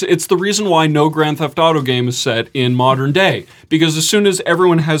absolute. It's the reason why no Grand Theft Auto game is set in modern day, because as soon as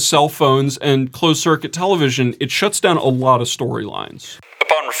everyone has cell phones and closed circuit television, it shuts down a lot of storylines.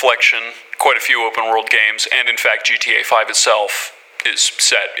 Upon reflection, quite a few open world games, and in fact GTA 5 itself is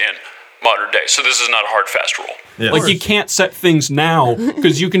set in modern day. So this is not a hard fast rule. Yeah. Like you can't set things now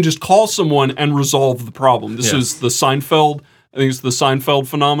because you can just call someone and resolve the problem. This is the Seinfeld. I think it's the Seinfeld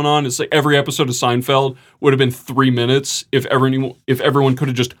phenomenon. It's like every episode of Seinfeld would have been 3 minutes if everyone could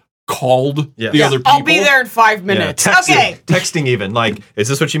have just called the other people. I'll be there in 5 minutes. Yeah, Texting even. Like, is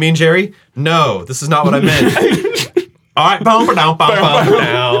this what you mean, Jerry? No, this is not what I meant. All right,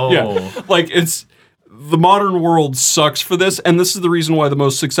 yeah, like it's the modern world sucks for this, and this is the reason why the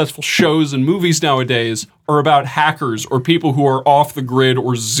most successful shows and movies nowadays are about hackers or people who are off the grid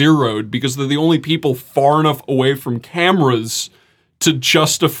or zeroed, because they're the only people far enough away from cameras to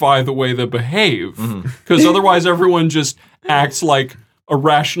justify the way they behave. Because otherwise everyone just acts like a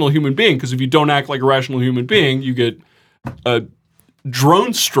rational human being, because if you don't act like a rational human being, you get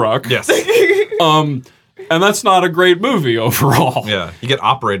drone struck. Yes. And that's not a great movie overall. Yeah, you get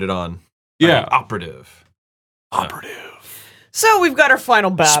operated on. Yeah. Operative. So we've got our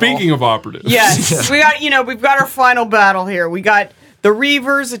final battle. Speaking of operatives. Yes. We've got our final battle here. We got the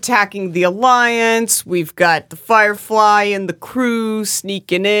Reavers attacking the Alliance. We've got the Firefly and the crew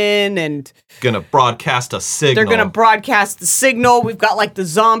sneaking in and gonna broadcast a signal. They're gonna broadcast the signal. We've got like the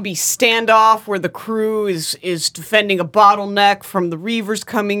zombie standoff where the crew is defending a bottleneck from the Reavers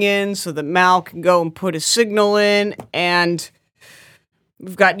coming in so that Mal can go and put a signal in. And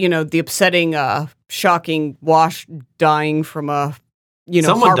we've got, the upsetting, shocking Wash dying from a,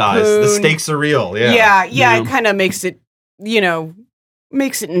 someone harpoon. dies. The stakes are real. Yeah. Yeah. It kind of makes it,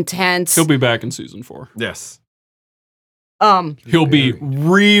 makes it intense. He'll be back in season 4. Yes. He'll be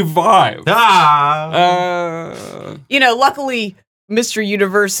revived. Luckily, Mr.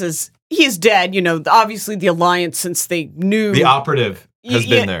 Universe he's dead. Obviously the Alliance, since they knew the operative has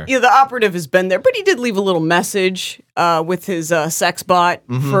been there. Yeah, the operative has been there, but he did leave a little message with his sex bot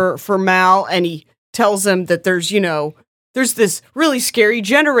for Mal, and he tells him that there's this really scary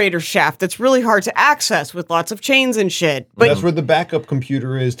generator shaft that's really hard to access with lots of chains and shit. But that's where the backup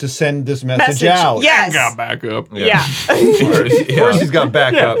computer is to send this message out. Yes. Got backup. Yeah. Of course he's got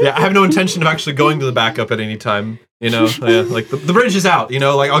backup. Yeah, I have no intention of actually going to the backup at any time. Like the bridge is out,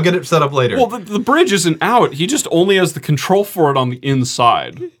 like I'll get it set up later. Well, the bridge isn't out. He just only has the control for it on the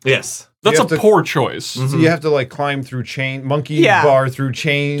inside. Yes. That's a poor choice. So you have to climb through monkey bar through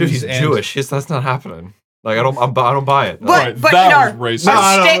chains. Dude, he's Jewish. That's not happening. Like I don't buy it. But that was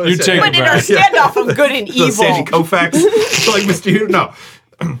racist. You take it back. In our standoff of good and evil, Sandy Koufax, like Mr. No.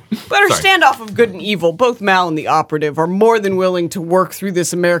 But our standoff of good and evil, both Mal and the operative are more than willing to work through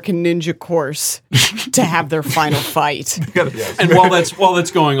this American Ninja course to have their final fight. And while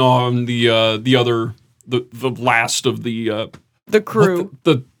that's going on, the last of the crew,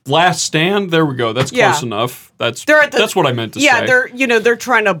 the last stand. There we go. That's close enough. That's what I meant to say. Yeah, they're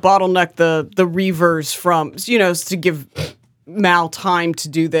trying to bottleneck the Reavers from to give Mal time to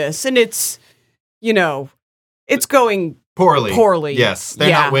do this, and it's going poorly. Yes,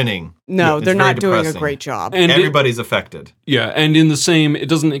 they're not winning. No, It's they're not very doing a depressing. great job. And everybody's affected. Yeah, and it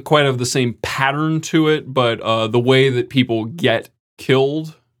doesn't quite have the same pattern to it, but the way that people get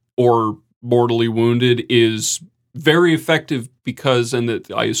killed or mortally wounded is very effective because, and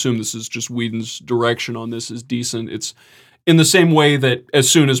that I assume this is just Whedon's direction on this is decent. It's in the same way that as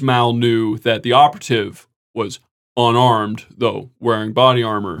soon as Mal knew that the operative was unarmed, though wearing body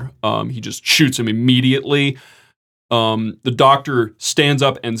armor, he just shoots him immediately. The doctor stands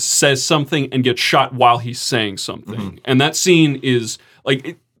up and says something and gets shot while he's saying something. And that scene is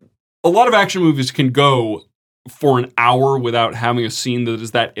like a lot of action movies can go for an hour without having a scene that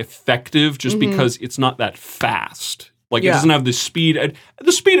is that effective just because it's not that fast. Like it doesn't have the speed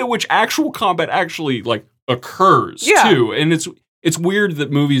at which actual combat actually like occurs too. And it's weird that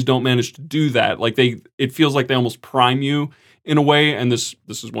movies don't manage to do that. Like it feels like they almost prime you in a way, and this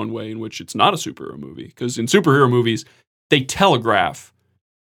is one way in which it's not a superhero movie, because in superhero movies they telegraph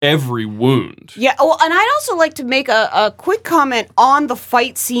every wound. Yeah, well, and I'd also like to make a quick comment on the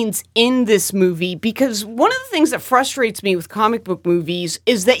fight scenes in this movie, because one of the things that frustrates me with comic book movies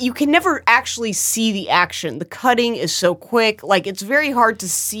is that you can never actually see the action. The cutting is so quick, like it's very hard to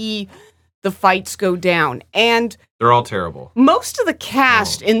see the fights go down. And they're all terrible. Most of the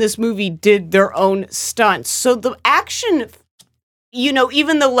cast in this movie did their own stunts. So the action,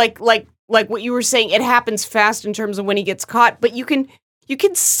 even though like what you were saying, it happens fast in terms of when he gets caught, but you can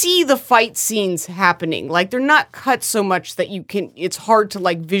see the fight scenes happening. Like they're not cut so much that it's hard to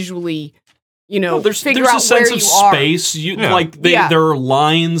like visually, there's figure a out sense where of you are. space. There are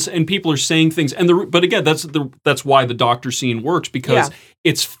lines and people are saying things, but again, that's why the doctor scene works, because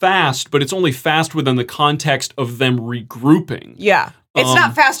it's fast, but it's only fast within the context of them regrouping. Yeah. It's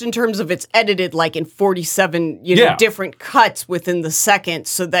not fast in terms of it's edited like in 47, different cuts within the second,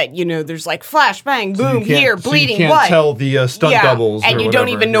 so that, there's like flash, bang, boom, here, bleeding, so you can't tell the stunt doubles, and or you whatever.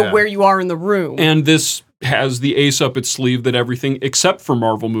 don't even know where you are in the room. And this has the ace up its sleeve that everything except for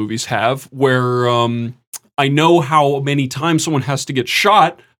Marvel movies have, where I know how many times someone has to get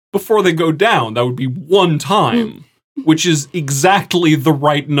shot before they go down. That would be one time, which is exactly the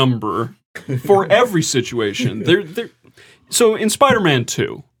right number for every situation. So in Spider-Man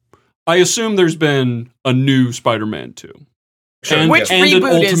 2, I assume there's been a new Spider-Man 2. Sure. Which and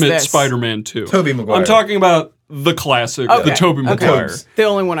reboot an is Ultimate this? Spider-Man 2. Tobey Maguire. I'm talking about the classic, the Tobey Maguire. The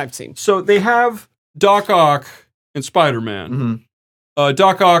only one I've seen. So they have Doc Ock and Spider-Man.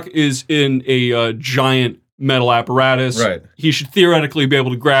 Doc Ock is in a giant metal apparatus. Right. He should theoretically be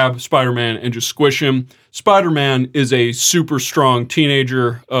able to grab Spider-Man and just squish him. Spider-Man is a super strong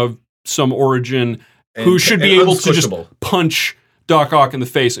teenager of some origin who should be able to just punch Doc Ock in the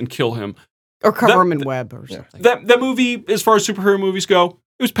face and kill him. Or cover him in web or something. That movie, as far as superhero movies go,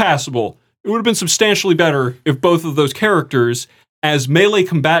 it was passable. It would have been substantially better if both of those characters, as melee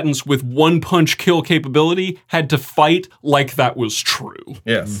combatants with one-punch kill capability, had to fight like that was true.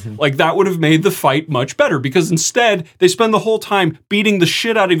 Yes. Like, that would have made the fight much better, because instead, they spend the whole time beating the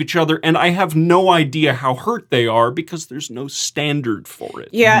shit out of each other, and I have no idea how hurt they are, because there's no standard for it.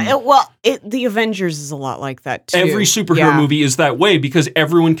 Yeah, the Avengers is a lot like that, too. Every superhero movie is that way, because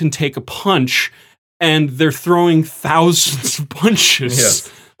everyone can take a punch, and they're throwing thousands of punches.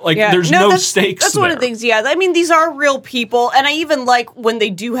 Yes. There's no stakes That's there. one of the things, I mean, these are real people, and I even like when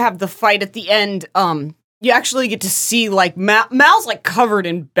they do have the fight at the end, you actually get to see, like, Mal's, like, covered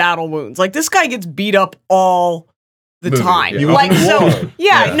in battle wounds. Like, this guy gets beat up all the time. Yeah. Like,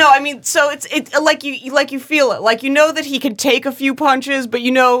 I mean, so it's like you feel it. Like, you know that he can take a few punches, but you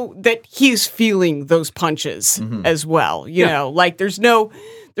know that he's feeling those punches as well. You know, like, there's no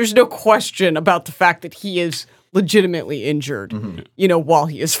question about the fact that he is legitimately injured, while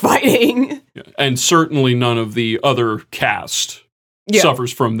he is fighting. Yeah. And certainly none of the other cast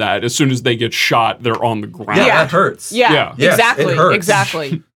suffers from that. As soon as they get shot, they're on the ground. Yeah, that hurts. Yeah. Yes, exactly. it hurts.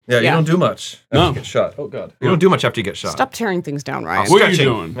 Exactly. Yeah, you don't do much after you get shot. Oh, God. You don't do much after you get shot. Stop tearing things down, Ryan. What are you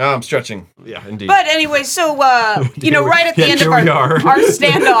doing? Oh, I'm stretching. Yeah, indeed. But anyway, so, right at the end of our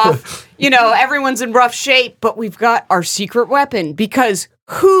standoff, everyone's in rough shape, but we've got our secret weapon, because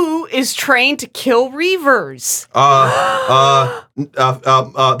who is trained to kill Reavers?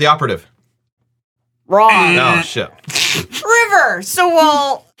 The operative. Wrong. Oh, shit. River. So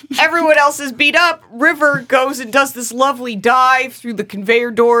while everyone else is beat up, River goes and does this lovely dive through the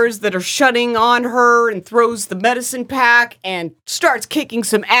conveyor doors that are shutting on her, and throws the medicine pack and starts kicking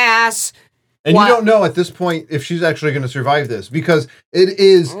some ass. And you don't know at this point if she's actually going to survive this, because it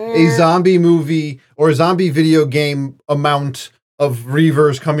is a zombie movie or a zombie video game amount of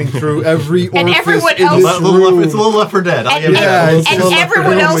Reavers coming through every orifice. And everyone in else- this room. It's a little Left 4 Dead. And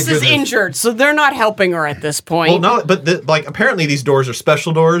everyone else is injured, so they're not helping her at this point. Well, no, but apparently these doors are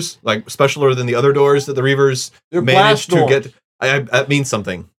special doors, like specialer than the other doors that the Reavers managed to get. That means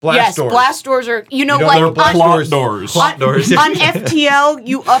something. Blast doors are, they're plot doors. On FTL,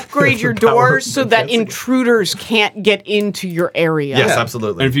 you upgrade your doors so that intruders can't get into your area. Yes,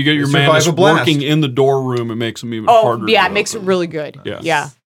 absolutely. And if you get your Survive man a blast. working in the door room, it makes them even harder. Yeah, to it makes it really good. Yes. Yeah.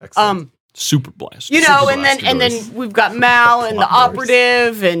 Excellent. Super blast. And then we've got Mal and the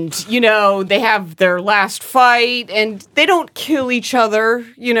operative, and they have their last fight, and they don't kill each other.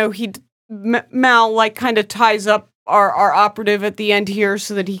 Mal like kind of ties up our operative at the end here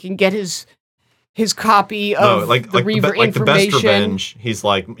so that he can get his copy of the Reaver information. The best revenge, he's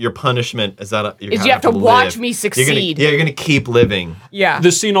like, your punishment is that you have to watch me succeed. You're gonna keep living. Yeah.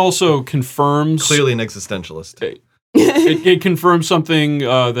 This scene also confirms clearly an existentialist. It confirms something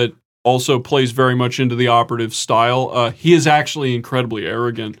that also plays very much into the operative style. He is actually incredibly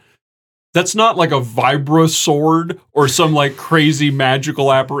arrogant. That's not like a vibra sword or some like crazy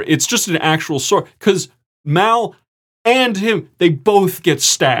magical apparatus. It's just an actual sword. Because Mal and him, they both get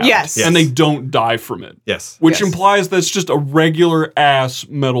stabbed. Yes. And they don't die from it. Yes. Which implies that's just a regular ass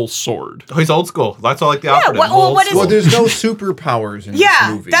metal sword. Oh, he's old school. That's all like the operative. Well, there's no superpowers in this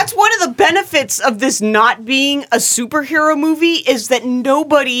movie. That's one of the benefits of this not being a superhero movie, is that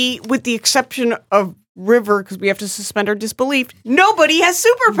nobody, with the exception of River, because we have to suspend our disbelief, nobody has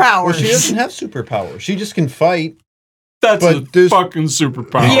superpowers. Well, she doesn't have superpowers. She just can fight. That's But a there's- fucking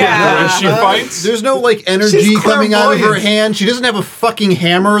superpower. Yeah. When she fights. There's no like energy She's coming out of her clairvoyant. hand. She doesn't have a fucking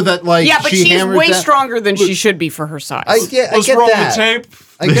hammer that like Yeah, but she she's hammers way down. stronger than she should be for her size. I get Let's that. roll the tape.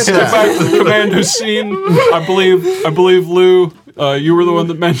 I get Let's go that. back to the commando scene. I believe Lou, you were the one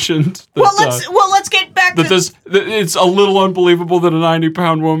that mentioned that, let's get back that it's a little unbelievable that a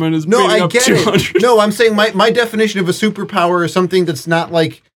 90-pound woman is No, beating I up get 200. it. No, I'm saying my definition of a superpower is something that's not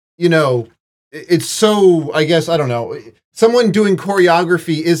like, it's so, I guess, I don't know. Someone doing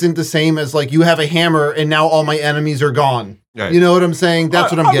choreography isn't the same as like you have a hammer and now all my enemies are gone. Right. You know what I'm saying?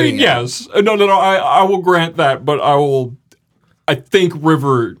 That's what I'm getting at. Yes. No, I will grant that, but I think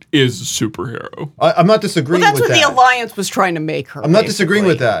River is a superhero. I'm not disagreeing that's with what that. the Alliance was trying to make her. I'm not disagreeing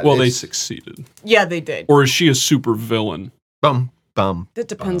with that. Well, they It's- succeeded. Yeah, they did. Or is she a super villain? Bum. That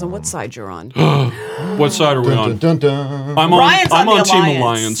depends on what side you're on. What side are we on? Dun, dun, dun. I'm Ryan's on the Team Alliance.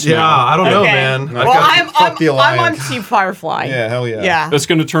 Alliance. Yeah, now. I don't know, Okay. man. Well, fuck the I'm on Alliance. Team Firefly. Yeah, hell yeah. Yeah. That's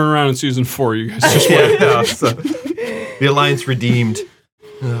going to turn around in season 4. You guys just wait. Yeah, so, the Alliance redeemed.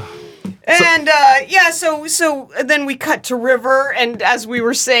 And so then we cut to River, and as we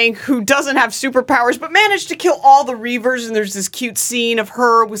were saying, who doesn't have superpowers but managed to kill all the Reavers, and there's this cute scene of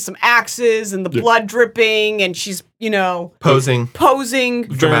her with some axes and the blood dripping, and she's, Posing. posing.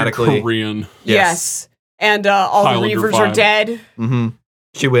 Very Dramatically. Korean. Yes. And all Highlander the Reavers are vibe. dead. Mm-hmm.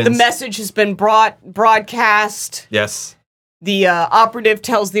 She wins. The message has been broadcast. Yes. The operative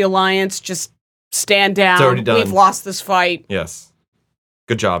tells the Alliance, just stand down. It's already done. We've lost this fight. Yes.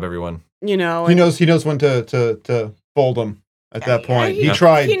 Good job, everyone. He knows when to fold them at that point. He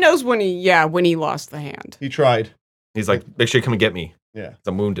tried. He knows when he lost the hand. He tried. He's like, make sure you come and get me. Yeah. 'Cause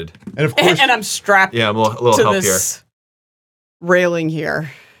I'm wounded. And of course, And I'm strapped Yeah, I'm a little to help this railing here.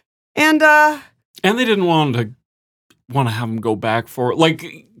 And And they didn't want to have him go back for it. Like,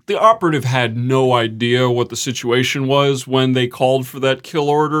 the operative had no idea what the situation was when they called for that kill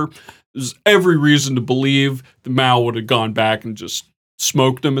order. There's every reason to believe the Mao would have gone back and just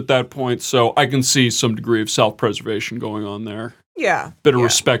smoked him at that point. So I can see some degree of self-preservation going on there. yeah. Bit of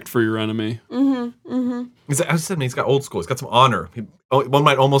respect for your enemy. Mm-hmm. Mm-hmm. here. I was saying, he's got old school. He's got some honor. One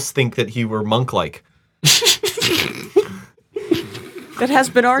might almost think that he were monk-like. That has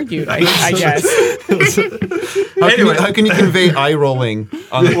been argued, I guess. how can you convey eye rolling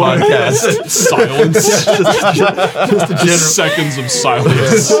on the podcast? Silence. just seconds of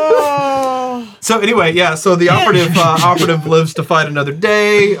silence. So anyway, yeah. So the operative lives to fight another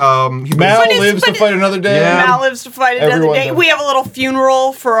day. Mal lives to fight another day. Yeah. Mal lives to fight another Everyone day. does. We have a little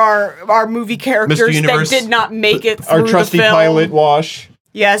funeral for our movie characters that Universe. did not make it through Our trusty the film. pilot Wash.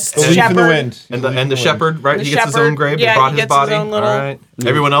 Yes, The leaf in the Shepherd. wind. And the shepherd, right? The He gets his shepherd, own grave. yeah, they brought he his gets his body. own little- All right.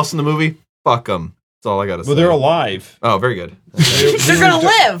 Everyone else in the movie, fuck them. That's all I gotta say. Well, they're alive. Oh, very good. They're gonna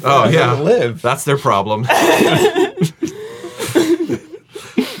live. Oh They're yeah, gonna live. That's their problem.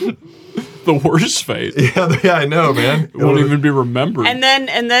 The worst fate. yeah, I know, man. It won't even be remembered. And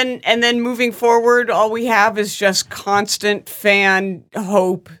then moving forward, all we have is just constant fan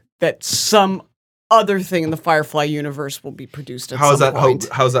hope that some other thing in the Firefly universe will be produced at How's some that point.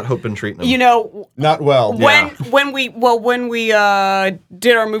 hope? How's that hope been treating them? Not well. When we did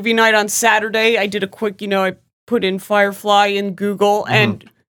our movie night on Saturday, I did a quick, I put in Firefly in Google, and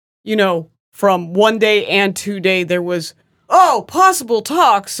from 1 day and 2 day there was possible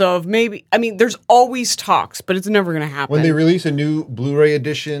talks of maybe. I mean, there's always talks, but it's never going to happen. When they release a new Blu-ray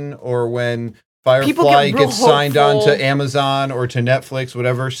edition, or when People Firefly get real gets signed on hopeful. to Amazon or to Netflix,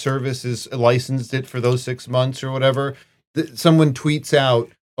 whatever service is licensed it for those 6 months or whatever, someone tweets out,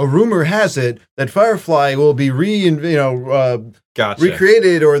 a rumor has it that Firefly will be Gotcha.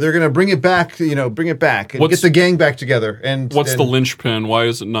 recreated, or they're going to bring it back, and get the gang back together. And What's the linchpin? Why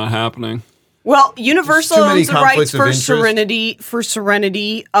is it not happening? Well, Universal Too many owns the rights conflicts of for interest.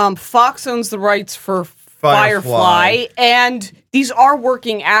 Serenity. Fox owns the rights for Firefly, Firefly. and these are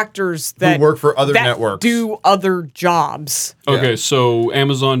working actors that work for other that networks. do other jobs. Okay, so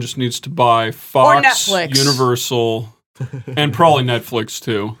Amazon just needs to buy Fox, Netflix. Universal, and probably Netflix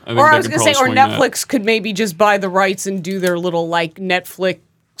too. I think Or they I was could going to say, or probably swing that. Netflix could maybe just buy the rights and do their little Netflix,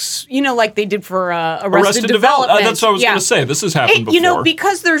 like they did for Arrested Development. That's what I was going to say. This has happened before.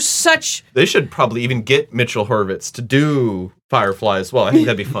 Because there's such. They should probably even get Mitchell Hurwitz to do Firefly as well. I think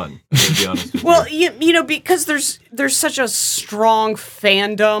that'd be fun. To be honest with Well, because there's such a strong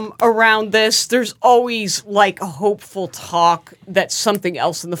fandom around this. There's always a hopeful talk that something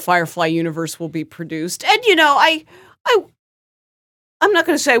else in the Firefly universe will be produced. And I'm not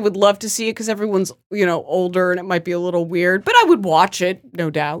going to say I would love to see it because everyone's older and it might be a little weird, but I would watch it, no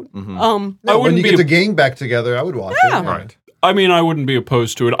doubt. Mm-hmm. when you get the gang back together, I would watch it. Yeah. All right. I mean, I wouldn't be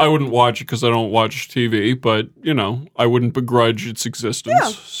opposed to it. I wouldn't watch it because I don't watch TV, but, I wouldn't begrudge its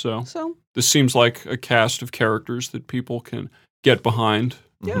existence. Yeah. So this seems like a cast of characters that people can get behind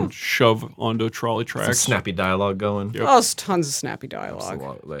and shove onto trolley tracks. Some snappy dialogue going. Yep. Oh, it's tons of snappy dialogue.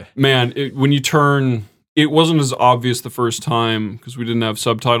 Absolutely. Man, when you turn... It wasn't as obvious the first time because we didn't have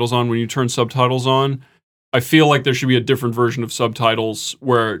subtitles on. When you turn subtitles on, I feel like there should be a different version of subtitles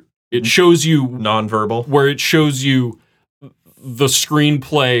where it shows you... Nonverbal. Where it shows you the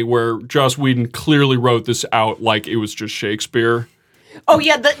screenplay where Joss Whedon clearly wrote this out like it was just Shakespeare. Oh,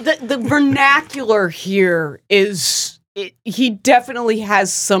 yeah, the vernacular here is... he definitely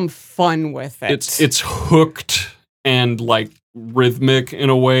has some fun with it. It's hooked and, like, rhythmic in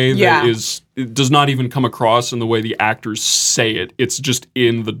a way that it does not even come across in the way the actors say it. It's just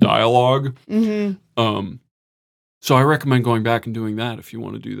in the dialogue. Mm-hmm. So I recommend going back and doing that if you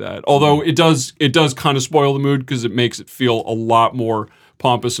want to do that. Although it does kind of spoil the mood because it makes it feel a lot more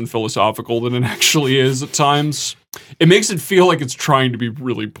pompous and philosophical than it actually is at times. It makes it feel like it's trying to be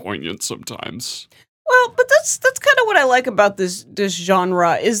really poignant sometimes. Well, but that's kind of what I like about this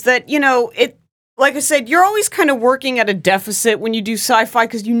genre is that, it, like I said, you're always kind of working at a deficit when you do sci-fi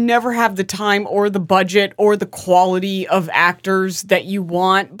because you never have the time or the budget or the quality of actors that you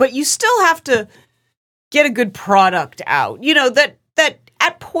want, but you still have to get a good product out. That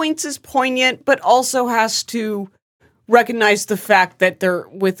at points is poignant, but also has to recognize the fact that they're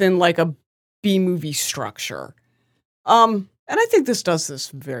within like a B-movie structure. And I think this does this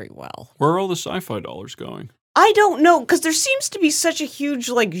very well. Where are all the sci-fi dollars going? I don't know, because there seems to be such a huge,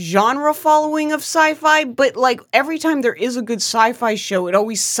 like, genre following of sci-fi, but, like, every time there is a good sci-fi show, it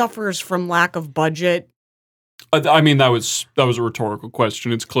always suffers from lack of budget. I mean, that was a rhetorical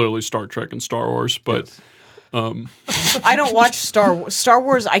question. It's clearly Star Trek and Star Wars, but... I don't watch Star Wars. Star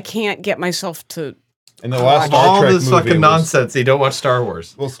Wars, I can't get myself to... And the last all Star Trek this movie fucking nonsense. You don't watch Star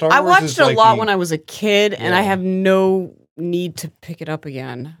Wars. Well, Star Wars I watched is it a like lot when I was a kid, and I have no need to pick it up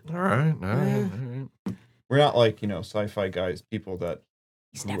again. All right. We're not like, sci-fi guys, people that...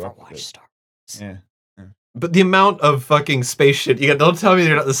 He's never watched Star Wars. Yeah. But the amount of fucking space shit don't tell me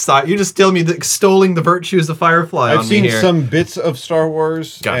you're not the sci. You just tell me extolling the virtues of Firefly. I've seen some bits of Star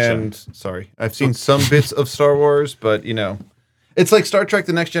Wars. Gotcha. I've seen some bits of Star Wars, but it's like Star Trek: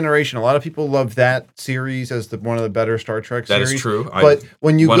 The Next Generation. A lot of people love that series as one of the better Star Trek series. That is true. But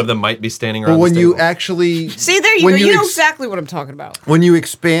one of them might be standing around. But when this you table. actually see, there you go. You know exactly what I'm talking about. When you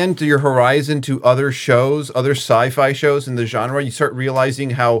expand your horizon to other shows, other sci-fi shows in the genre, you start realizing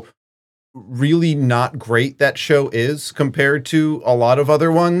how really not great that show is compared to a lot of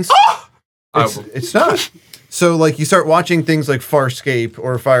other ones. It's not. So, like, you start watching things like Farscape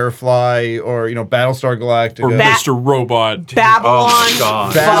or Firefly or, Battlestar Galactica. Or Mr. Robot.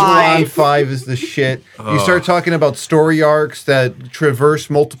 Babylon 5 is the shit. You start talking about story arcs that traverse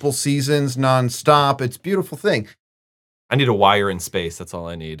multiple seasons nonstop. It's a beautiful thing. I need a wire in space. That's all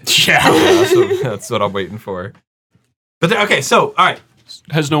I need. Yeah. That's what I'm waiting for. But okay, so, all right.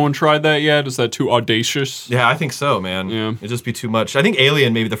 Has no one tried that yet? Is that too audacious? Yeah, I think so, man. Yeah. It'd just be too much. I think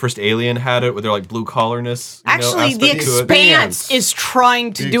Alien, maybe the first Alien had it with their, like, blue-collarness. Actually, The Expanse is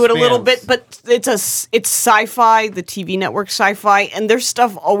trying to do it a little bit, but it's sci-fi, the TV network sci-fi, and their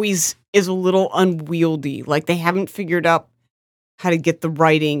stuff always is a little unwieldy. Like, they haven't figured out how to get the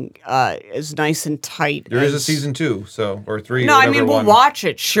writing as nice and tight. There is a season 2, or 3. No, I mean, we'll watch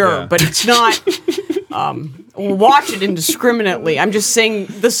it, sure, but it's not... we'll watch it indiscriminately. I'm just saying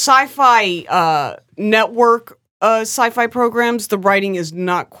the sci-fi network sci-fi programs, the writing is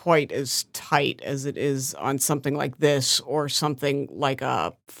not quite as tight as it is on something like this or something like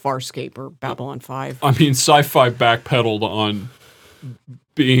Farscape or Babylon 5. I mean, sci-fi backpedaled on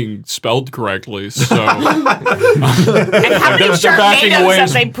being spelled correctly, so... And how many Sharknadoes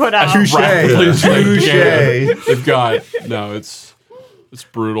have they put out? Touche. They've got... No, it's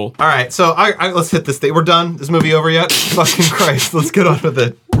brutal. All right, so let's hit this thing. We're done. Is the movie over yet? Fucking Christ, let's get on with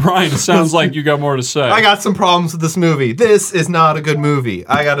it. Ryan, it sounds like you got more to say. I got some problems with this movie. This is not a good movie.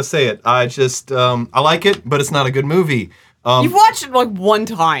 I gotta say it. I just, I like it, but it's not a good movie. You've watched it like one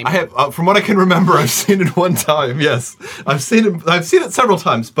time. I have, from what I can remember, I've seen it one time. Yes, I've seen it several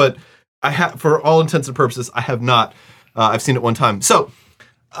times, but I have, for all intents and purposes, I have not. I've seen it one time. So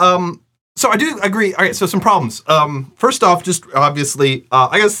I do agree. All right, so some problems. First off, just obviously,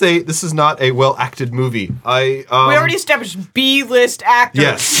 I gotta say this is not a well acted movie. We already established B-list actors.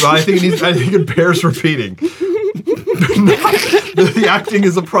 Yes, so I think it bears repeating. The acting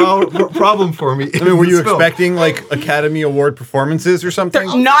is a problem for me. I mean, were you expecting like Academy Award performances or something?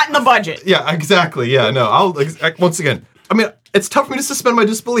 They're not in the budget. Yeah, exactly. Yeah, no. Once again, I mean, it's tough for me to suspend my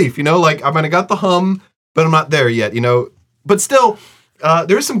disbelief. Like, I mean, I got the hum, but I'm not there yet. But still,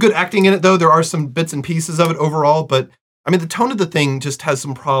 there is some good acting in it, though. There are some bits and pieces of it overall. But, I mean, the tone of the thing just has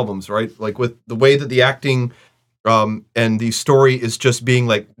some problems, right? Like with the way that the acting and the story is just being,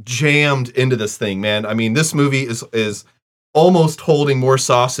 like, jammed into this thing, man. I mean, this movie is almost holding more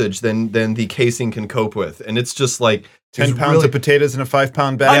sausage than the casing can cope with. And it's just like 10 pounds of potatoes in a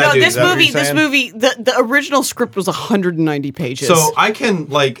 5-pound bag. Oh no, Dude, this movie, the original script was 190 pages. So I can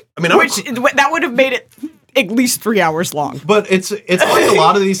that would have made it at least 3 hours long. But it's like a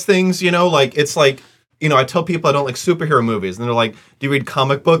lot of these things, like it's like, I tell people I don't like superhero movies, and they're like, "Do you read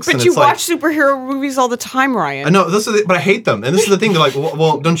comic books?" But and you it's watch superhero movies all the time, Ryan. I know but I hate them, and this is the thing. They're like,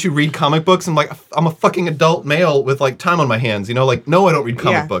 "Well, don't you read comic books?" I'm like, "I'm a fucking adult male with like time on my hands." Like, no, I don't read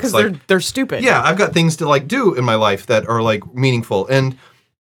comic books. Because like, they're stupid. Yeah, I've got things to like do in my life that are like meaningful, and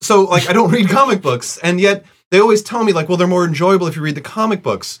so like I don't read comic books, and yet they always tell me like, "Well, they're more enjoyable if you read the comic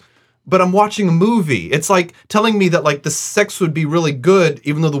books." But I'm watching a movie. It's like telling me that like the sex would be really good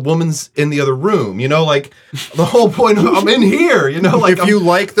even though the woman's in the other room. Like the whole point of I'm in here, like if you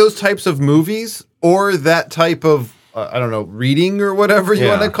like those types of movies or that type of I don't know, reading or whatever you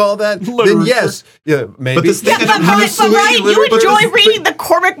want to call that, then yes. Yeah, maybe. But this thing but Ryan, you enjoy reading the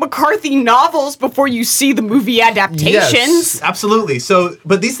Cormac McCarthy novels before you see the movie adaptations. Yes, absolutely. So,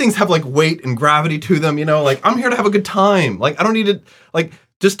 but these things have like weight and gravity to them, like I'm here to have a good time. Like I don't need to like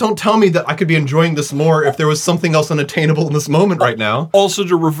just don't tell me that I could be enjoying this more if there was something else unattainable in this moment right now. Also,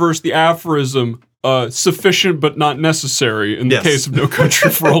 to reverse the aphorism, sufficient but not necessary in the case of No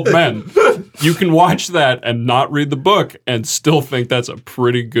Country for Old Men. You can watch that and not read the book and still think that's a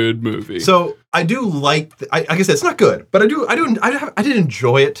pretty good movie. So I do like, like I said, it's not good, but I did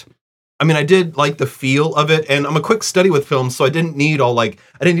enjoy it. I mean, I did like the feel of it, and I'm a quick study with films, so I didn't need a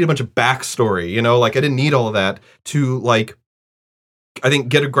bunch of backstory, like I didn't need all of that to like, I think,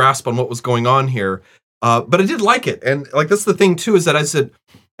 get a grasp on what was going on here. But I did like it. And like, that's the thing too, is that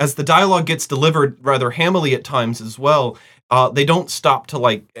as the dialogue gets delivered rather hammily at times as well, they don't stop to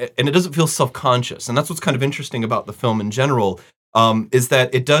like, and it doesn't feel self-conscious. And that's what's kind of interesting about the film in general, is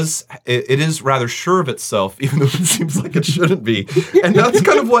that it is rather sure of itself, even though it seems like it shouldn't be. And that's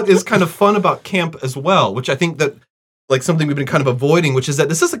kind of what is kind of fun about camp as well, which I think that like something we've been kind of avoiding, which is that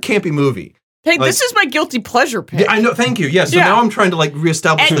this is a campy movie. Hey, this is my guilty pleasure pick. Yeah, I know. Thank you. Yeah. So now I'm trying to like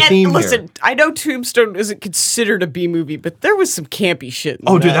reestablish the theme and listen, here. I know Tombstone isn't considered a B movie, but there was some campy shit.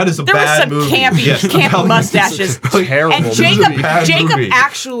 Dude, that is a bad movie. There was some campy mustaches. Terrible. And Jacob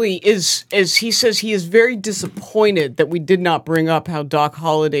actually is he says he is very disappointed that we did not bring up how Doc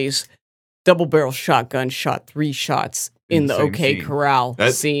Holliday's double-barrel shotgun shot 3 shots in the OK Corral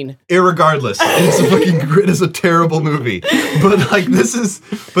scene. Irregardless, it is a terrible movie. But like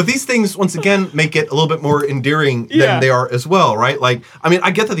but these things once again make it a little bit more endearing than they are as well, right? Like, I mean,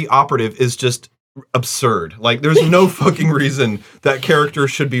 I get that the operative is just absurd. Like, there's no fucking reason that character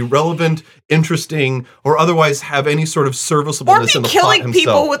should be relevant, interesting, or otherwise have any sort of serviceableness in the plot himself. Or be killing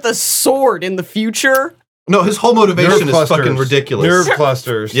people with a sword in the future. No, his whole motivation is fucking ridiculous. Nerve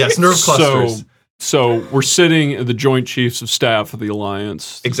clusters. Yes, nerve clusters. So we're sitting at the Joint Chiefs of Staff of the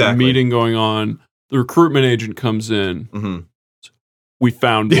Alliance. There's a meeting going on. The recruitment agent comes in. Mm-hmm. We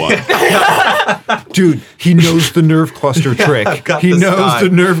found one. Dude, he knows the nerve cluster trick. He knows the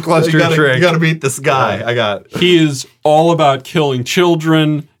nerve cluster trick. You gotta beat this guy. He is all about killing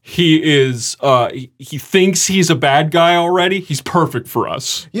children. He is, he thinks he's a bad guy already. He's perfect for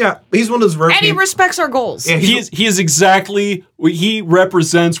us. Yeah, he's one of those rare And he respects our goals. Yeah, he is exactly, he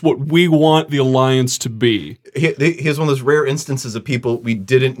represents what we want the Alliance to be. He's one of those rare instances of people we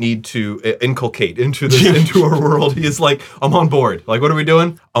didn't need to inculcate into our world. He is like, I'm on board. Like, what are we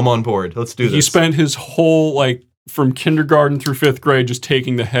doing? I'm on board. Let's do this. He spent his whole, like, from kindergarten through 5th grade just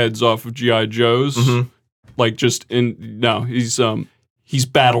taking the heads off of G.I. Joes. Mm-hmm. Like, he's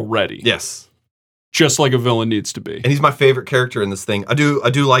battle ready. Yes. Just like a villain needs to be. And he's my favorite character in this thing. I do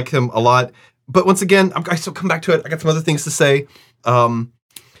like him a lot. But once again, I still come back to it. I got some other things to say.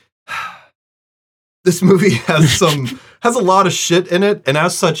 This movie has a lot of shit in it, and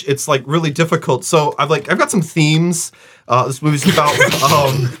as such, it's like really difficult. So I've got some themes. This movie's about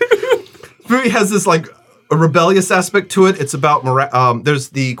this movie has this like a rebellious aspect to it. It's about there's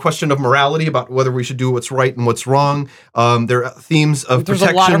the question of morality, about whether we should do what's right and what's wrong. There are themes of There's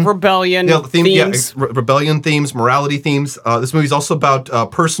protection. a lot of rebellion themes. Rebellion themes, morality themes. This movie's also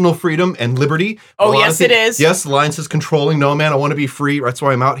about personal freedom and liberty. Oh, yes, it is. Yes, Alliance is controlling. No, man, I want to be free. That's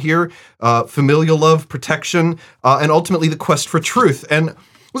why I'm out here. Familial love, protection, and ultimately the quest for truth. And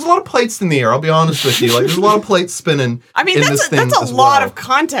There's a lot of plates in the air. I'll be honest with you. Like, there's a lot of plates spinning. I mean, in this thing that's a as lot well. of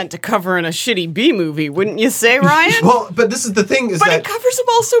content to cover in a shitty B movie, wouldn't you say, Ryan? Well, but this is the thing is but that it covers them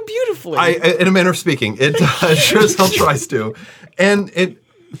all so beautifully. in a manner of speaking, it sure as hell tries to, and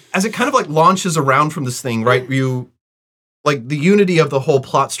as it kind of like launches around from this thing, right? You like the unity of the whole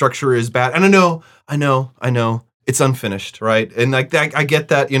plot structure is bad, and I know, it's unfinished, right? And like I get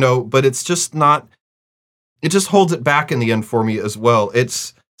that, but it's just not. It just holds it back in the end for me as well.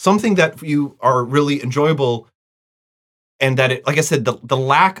 It's something that you are really enjoyable, and that it, like I said, the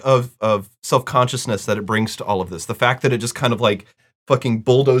lack of self-consciousness that it brings to all of this, the fact that it just kind of like fucking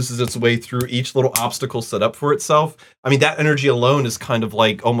bulldozes its way through each little obstacle set up for itself. I mean, that energy alone is kind of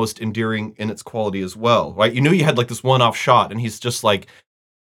like almost endearing in its quality as well, right? You knew you had like this one-off shot, and he's just like,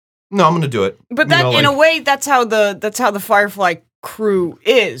 no, I'm going to do it. But that, in a way, that's how the Firefly crew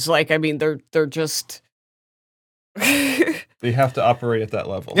is. Like, I mean, they're just. They have to operate at that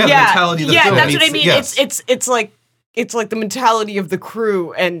level. Yeah, the mentality of the film. That's what I mean. Yes. It's like the mentality of the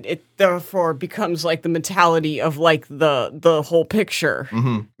crew, and it therefore becomes like the mentality of like the whole picture.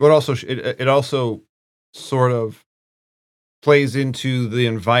 Mm-hmm. But also, it also sort of plays into the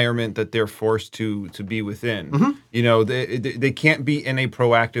environment that they're forced to be within. Mm-hmm. They can't be in a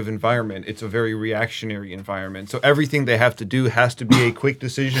proactive environment. It's a very reactionary environment. So everything they have to do has to be a quick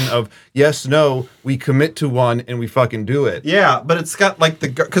decision of yes, no, we commit to one and we fucking do it. Yeah, but it's got like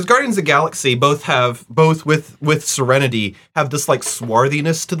because Guardians of the Galaxy both with Serenity have this like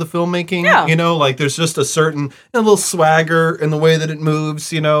swarthiness to the filmmaking. Yeah. Like there's just a certain little swagger in the way that it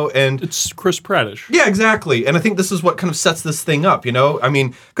moves, and It's Chris Prattish. yeah, exactly. And I think this is what kind of sets this thing up, I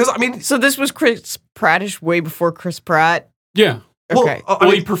mean, So this was Chris Prattish way before Chris Pratt. Yeah. Okay.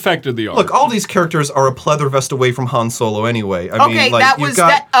 Well, he perfected the art. Look, all these characters are a pleather vest away from Han Solo anyway. I Okay, mean, like, that you've was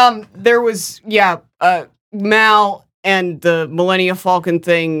got, that. There was Mal and the Millennium Falcon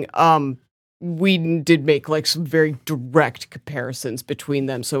thing. We did make like some very direct comparisons between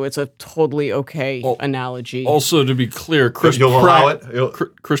them, so it's a totally okay analogy. Also, to be clear, Chris You'll allow Pratt,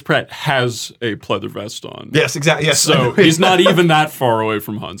 it? Chris Pratt has a pleather vest on. Yes, exactly. Yes. So he's not even that far away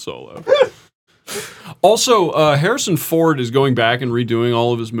from Han Solo. Also, Harrison Ford is going back and redoing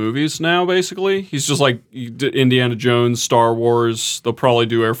all of his movies now, basically. He's just like Indiana Jones, Star Wars. They'll probably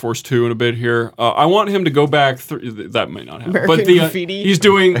do Air Force 2 in a bit here. I want him to go back through... That may not happen. American Graffiti. He's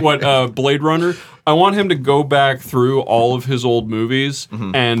doing, Blade Runner. I want him to go back through all of his old movies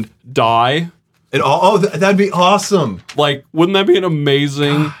and die. That'd be awesome. Like, wouldn't that be an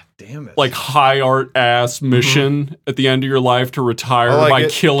amazing... Damn it. Like high art ass mission at the end of your life to retire by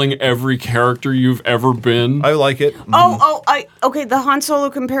killing every character you've ever been. I like it. Okay, the Han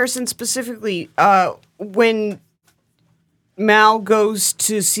Solo comparison specifically, when Mal goes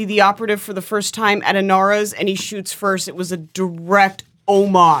to see the operative for the first time at Inara's and he shoots first, it was a direct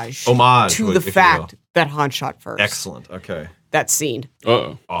homage to the if you fact will. that Han shot first. Excellent. Okay. That scene.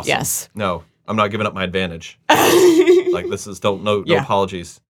 Uh-oh. Awesome. Yes. No, I'm not giving up my advantage. Like this is no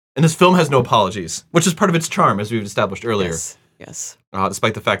apologies. And this film has no apologies, which is part of its charm, as we've established earlier. Yes.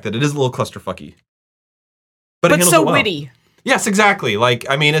 Despite the fact that it is a little clusterfucky. But it handles so it well. witty. Yes, exactly. Like,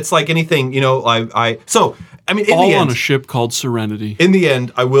 I mean, it's like anything, in All the end, on a ship called Serenity. In the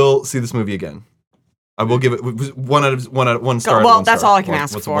end, I will see this movie again. I will give it one star. Well, that's all I can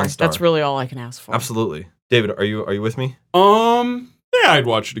ask What's for. 1 star? That's really all I can ask for. Absolutely. David, are you with me? Yeah, I'd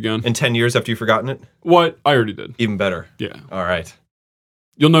watch it again. In 10 years after you've forgotten it? What? I already did. Even better. Yeah. All right.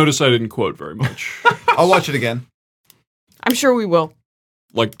 You'll notice I didn't quote very much. I'll watch it again. I'm sure we will.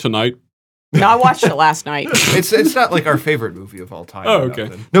 Like tonight? No, I watched it last night. It's not like our favorite movie of all time. Oh, or okay.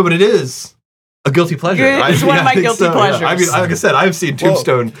 nothing. No, but it is a guilty pleasure. It's one of my guilty pleasures. Yeah. I mean, like I said, I've seen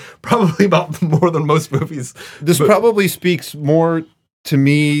Tombstone probably about more than most movies. This probably speaks more to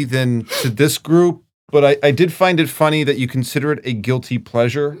me than to this group, but I did find it funny that you consider it a guilty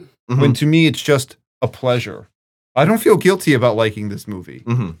pleasure, when to me it's just a pleasure. I don't feel guilty about liking this movie.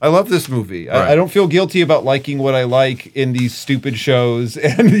 I love this movie. Right. I don't feel guilty about liking what I like in these stupid shows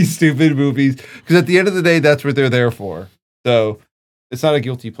and these stupid movies, because at the end of the day, that's what they're there for. So it's not a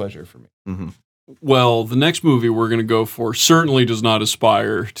guilty pleasure for me. Well, the next movie we're going to go for certainly does not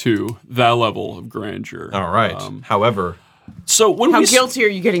aspire to that level of grandeur. All right. However, so when How guilty are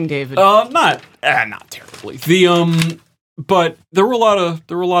you getting, David? Not terribly. But there were a lot of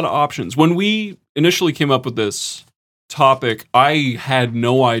options. When we initially came up with this topic, I had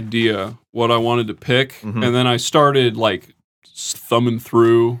no idea what I wanted to pick, and then I started like thumbing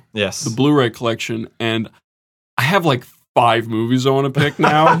through the Blu-ray collection, and I have like 5 movies I want to pick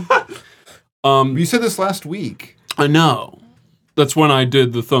now. You said this last week. I know. That's when I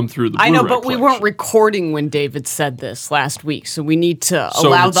did the thumb through the Blu-ray I know, but we collection. weren't recording when David said this last week, so we need to So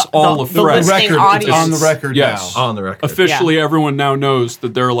allow it's the all the afresh. listening It's audience. on the record Yes. now. On the record. Officially, everyone now knows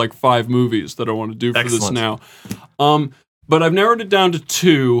that there are like 5 movies that I want to do for this Excellent. now. But I've narrowed it down to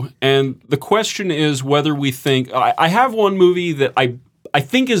 2, and the question is whether we think... I have one movie that I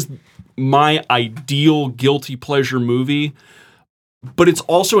think is my ideal guilty pleasure movie, but it's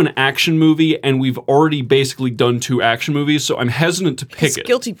also an action movie, and we've already basically done 2 action movies, so I'm hesitant to pick His it.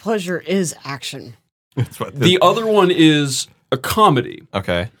 guilty pleasure is action. The other one is a comedy.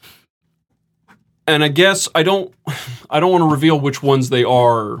 Okay. And I guess I don't want to reveal which ones they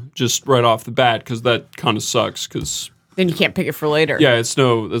are just right off the bat, because that kind of sucks, because... Then you can't pick it for later. Yeah, it's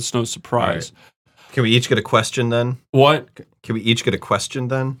no surprise. Can we each get a question then? What? Can we each get a question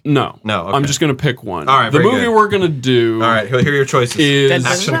then? No. No, okay. I'm just going to pick one. All right, the very movie good. we're going to do All right, here are your choices. is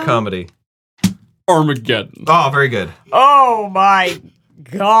Action comedy. Armageddon. Oh, very good. Oh my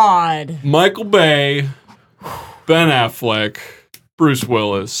God. Michael Bay, Ben Affleck, Bruce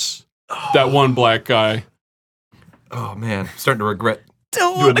Willis, that one black guy. Oh, man. I'm starting to regret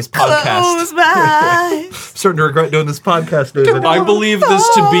Don't doing this podcast. close my eyes. Starting to regret doing this podcast, David. I believe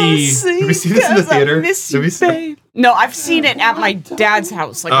this to be... Did we see this in the theater? Did we see? No, I've seen it at my dad's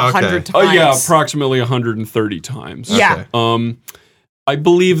house like 100 times. Oh, yeah, approximately 130 times. Yeah. Okay. I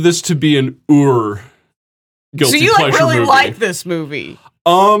believe this to be an guilty So you pleasure really movie. like this movie?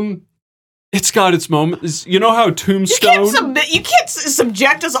 It's got its moments. You know how Tombstone... You can't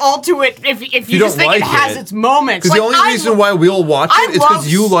subject us all to it if you don't just think like it has it. its moments. Because the only reason why we'll watch it is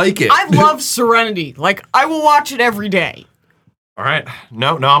because you like it. I love Serenity. Like, I will watch it every day. All right.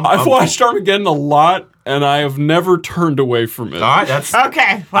 No, I've watched Armageddon a lot, and I have never turned away from it. All right, that's...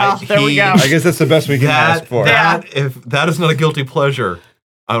 Okay, well, there we go. I guess that's the best we can ask for. If that is not a guilty pleasure,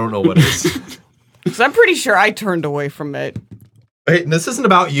 I don't know what is. Because I'm pretty sure I turned away from it. Hey, this isn't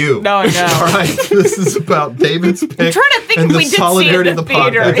about you. No, I know. All right, this is about David's pick. I'm trying to think and if the we did see it solidarity in the of the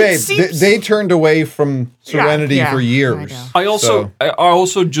theater. podcast. It Babe, seems- they turned away from Serenity Yeah, for years. I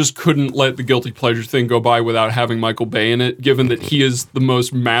also just couldn't let the guilty pleasure thing go by without having Michael Bay in it, given that he is the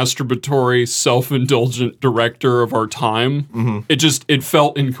most masturbatory, self-indulgent director of our time. Mm-hmm. It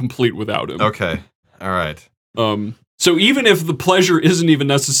felt incomplete without him. Okay. All right. So even if the pleasure isn't even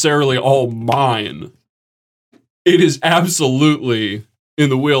necessarily all mine, it is absolutely in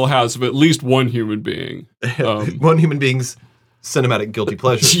the wheelhouse of at least one human being. One human being's cinematic guilty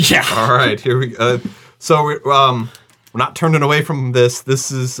pleasure. Yeah. All right. Here we go. So we're not turning away from this.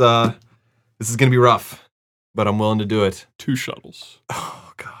 This is going to be rough, but I'm willing to do it. 2 shuttles.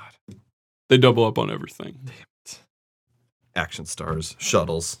 Oh God. They double up on everything. Action stars,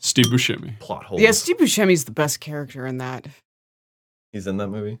 shuttles, Steve Buscemi. plot holes. Yeah, Steve Buscemi's the best character in that. He's in that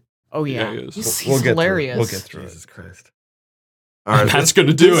movie. Oh, yeah. Yeah, he is. He's We'll get through it. hilarious. We'll get through Jesus Christ. All right, that's going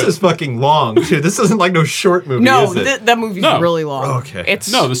to do This it. is fucking long, too. This isn't like no short movie, No, is it? that movie's No. really long. Okay.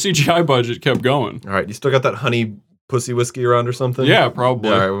 No, the CGI budget kept going. All right, you still got that honey pussy whiskey around or something? Yeah, probably.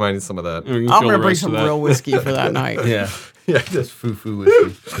 Yeah, all right, we might need some of that. We can I'm kill going to the bring rest some of that. real whiskey for that night. Yeah. Yeah, just Foo-foo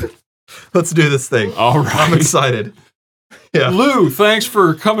whiskey. let's do this thing. All right. I'm excited. Yeah. Lou, thanks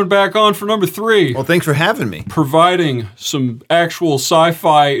for coming back on for number 3. Well, thanks for having me. Providing some actual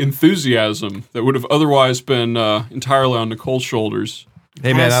sci-fi enthusiasm that would have otherwise been entirely on Nicole's shoulders.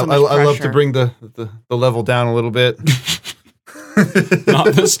 Hey man, so I much love to pressure. bring the level down a little bit.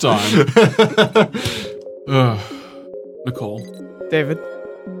 Not this time. Nicole. David.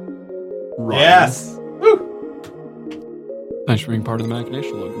 Ryan. Yes. Thanks for being part of the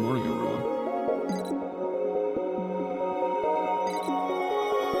Machination Log. Good morning, everyone.